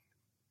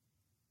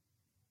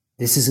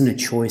 this isn't a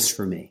choice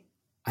for me.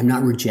 I'm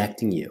not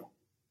rejecting you.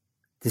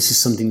 This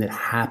is something that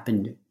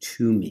happened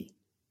to me.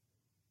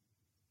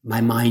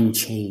 My mind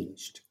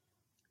changed,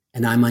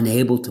 and I'm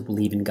unable to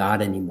believe in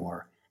God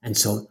anymore. And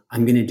so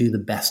I'm going to do the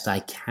best I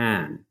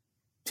can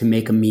to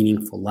make a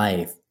meaningful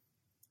life.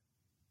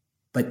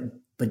 But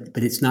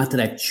it's not that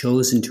I've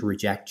chosen to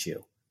reject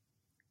you.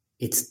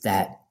 It's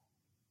that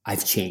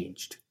I've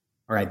changed,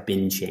 or I've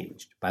been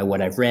changed by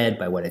what I've read,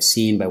 by what I've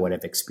seen, by what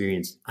I've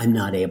experienced. I'm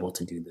not able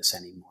to do this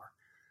anymore.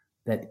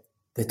 That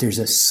there's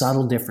a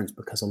subtle difference,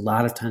 because a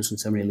lot of times when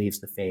somebody leaves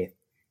the faith,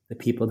 the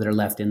people that are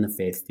left in the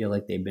faith feel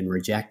like they've been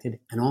rejected,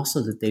 and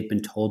also that they've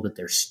been told that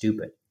they're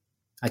stupid.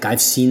 Like,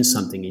 I've seen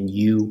something and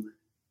you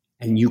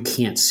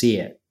can't see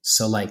it.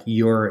 So like,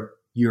 you're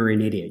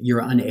an idiot.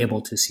 You're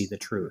unable to see the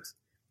truth.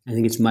 I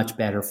think it's much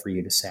better for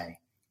you to say,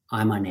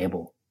 I'm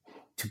unable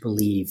to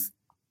believe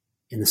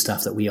in the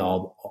stuff that we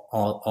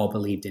all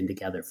believed in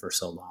together for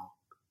so long.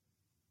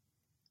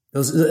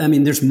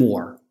 There's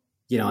more,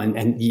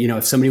 and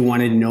if somebody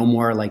wanted to know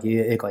more, like,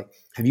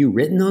 have you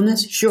written on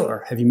this?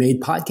 Sure. Have you made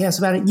podcasts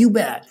about it? You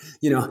bet.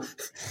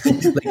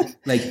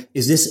 like,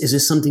 is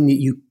this something that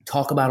you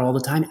talk about all the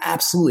time?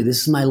 Absolutely.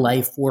 This is my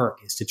life work,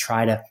 is to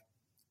try to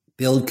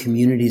build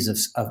communities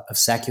of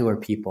secular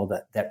people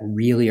that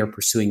really are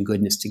pursuing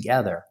goodness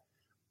together,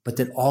 but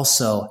that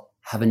also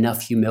have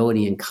enough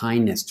humility and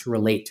kindness to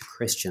relate to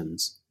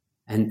Christians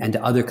and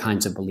to other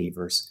kinds of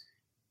believers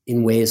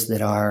in ways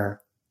that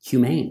are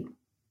humane,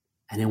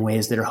 and in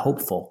ways that are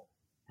hopeful,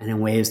 and in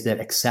ways that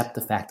accept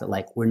the fact that,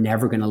 like, we're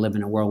never going to live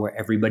in a world where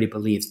everybody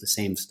believes the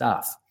same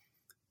stuff,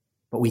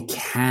 but we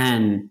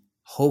can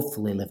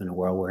hopefully live in a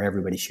world where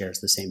everybody shares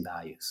the same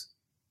values.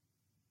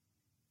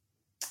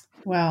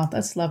 Wow,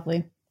 that's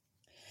lovely.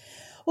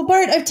 Well,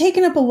 Bart, I've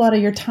taken up a lot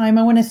of your time.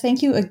 I want to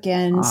thank you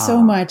again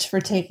so much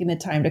for taking the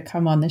time to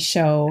come on the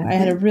show. I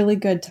had a really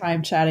good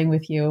time chatting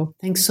with you.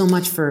 Thanks so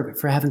much for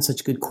having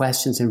such good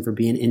questions and for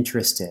being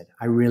interested.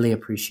 I really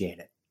appreciate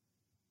it.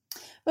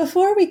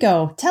 Before we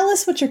go, tell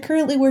us what you're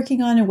currently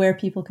working on and where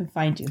people can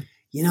find you.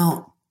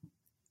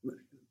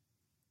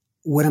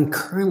 What I'm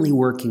currently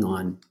working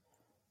on,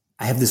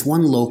 I have this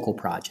one local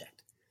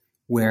project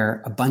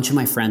where a bunch of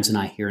my friends and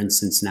I here in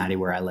Cincinnati,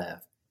 where I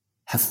live,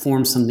 have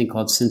formed something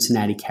called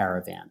Cincinnati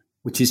Caravan,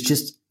 which is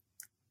just,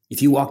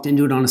 if you walked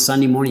into it on a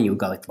Sunday morning, you would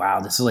go like,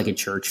 wow, this is like a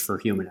church for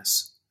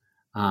humanists.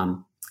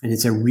 And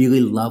it's a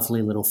really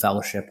lovely little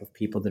fellowship of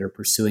people that are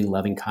pursuing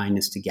loving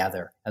kindness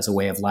together as a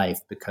way of life,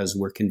 because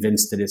we're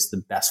convinced that it's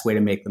the best way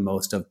to make the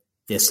most of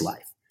this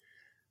life.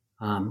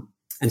 And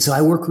so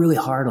I work really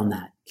hard on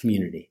that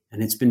community,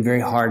 and it's been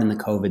very hard in the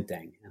COVID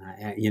thing.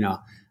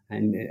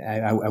 And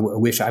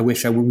I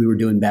wish we were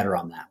doing better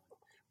on that.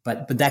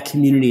 But that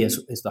community is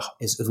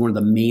one of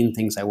the main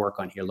things I work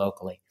on here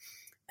locally.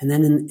 And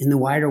then in the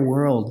wider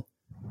world,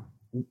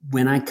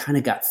 when I kind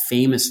of got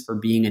famous for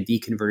being a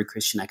deconverted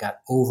Christian, I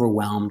got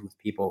overwhelmed with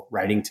people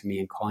writing to me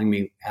and calling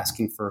me,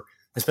 asking for,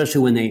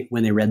 especially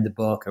when they read the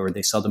book or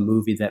they saw the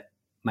movie that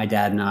my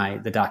dad and I,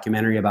 the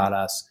documentary about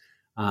us,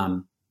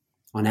 on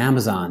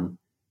Amazon.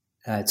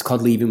 It's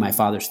called Leaving My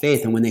Father's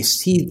Faith. And when they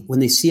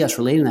see us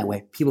relating that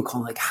way, people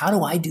call like, how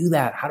do I do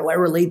that? How do I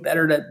relate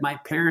better to my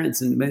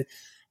parents? And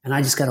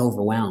I just got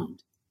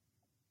overwhelmed.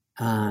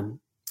 And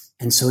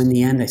so in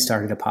the end, I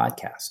started a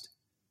podcast,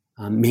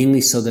 mainly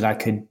so that I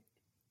could,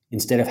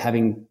 instead of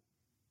having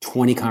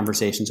 20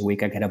 conversations a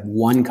week, I could have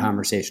one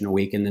conversation a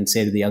week and then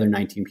say to the other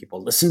 19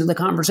 people, listen to the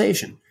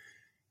conversation.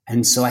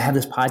 And so I have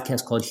this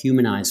podcast called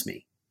Humanize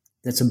Me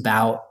that's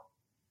about,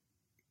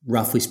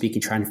 roughly speaking,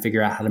 trying to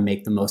figure out how to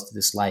make the most of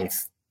this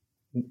life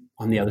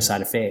on the other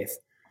side of faith.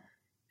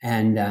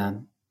 And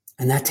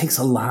that takes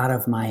a lot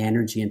of my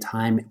energy and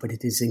time, but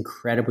it is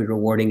incredibly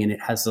rewarding, and it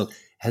has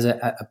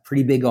a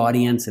pretty big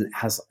audience, and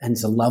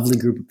it's a lovely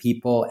group of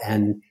people.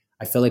 And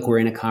I feel like we're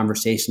in a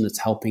conversation that's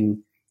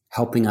helping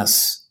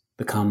us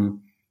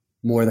become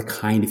more the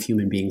kind of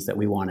human beings that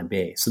we want to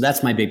be. So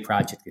that's my big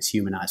project, is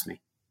Humanize Me.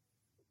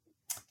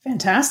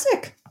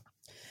 Fantastic.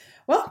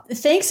 Well,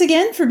 thanks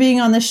again for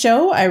being on the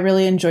show. I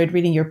really enjoyed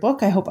reading your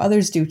book. I hope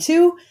others do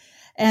too.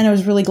 And I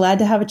was really glad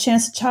to have a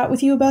chance to chat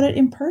with you about it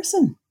in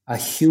person. A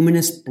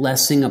humanist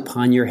blessing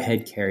upon your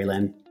head, Carrie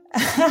Lynn.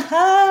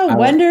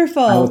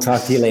 Wonderful. I will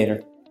talk to you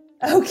later.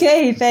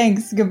 Okay,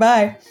 thanks.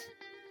 Goodbye.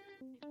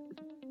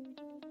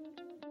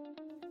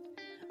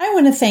 I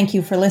want to thank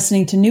you for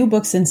listening to New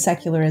Books in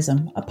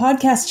Secularism, a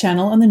podcast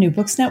channel on the New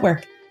Books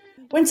Network.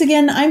 Once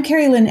again, I'm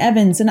Carrie Lynn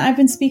Evans, and I've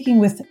been speaking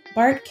with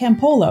Bart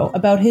Campolo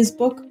about his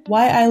book,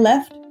 Why I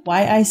Left,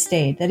 Why I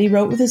Stayed, that he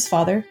wrote with his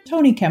father,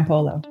 Tony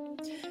Campolo.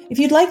 If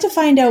you'd like to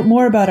find out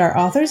more about our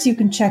authors, you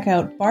can check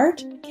out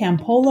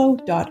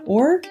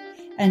bartcampolo.org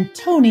and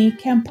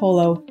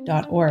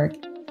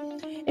tonycampolo.org.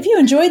 If you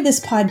enjoyed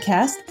this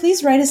podcast,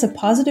 please write us a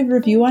positive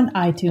review on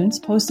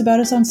iTunes, post about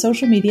us on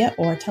social media,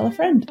 or tell a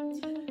friend.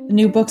 The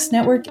New Books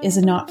Network is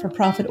a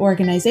not-for-profit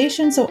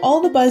organization, so all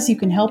the buzz you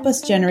can help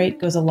us generate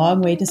goes a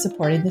long way to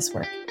supporting this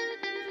work.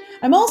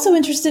 I'm also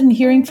interested in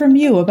hearing from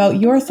you about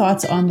your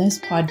thoughts on this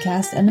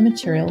podcast and the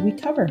material we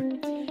cover.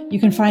 You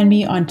can find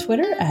me on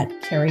Twitter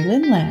at Carrie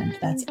Lynn Land.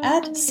 That's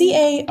at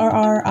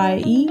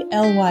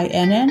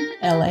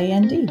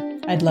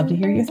CarrieLynnLand. I'd love to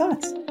hear your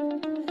thoughts.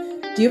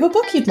 Do you have a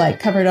book you'd like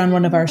covered on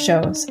one of our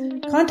shows?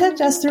 Contact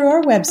us through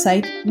our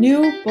website,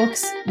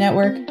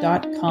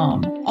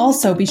 newbooksnetwork.com.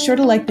 Also, be sure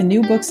to like the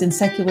New Books in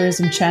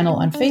Secularism channel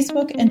on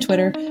Facebook and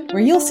Twitter,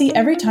 where you'll see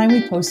every time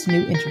we post a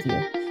new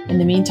interview. In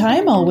the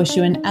meantime, I'll wish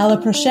you an à la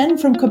prochaine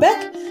from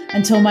Quebec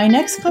until my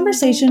next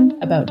conversation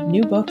about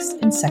new books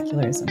in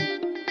secularism.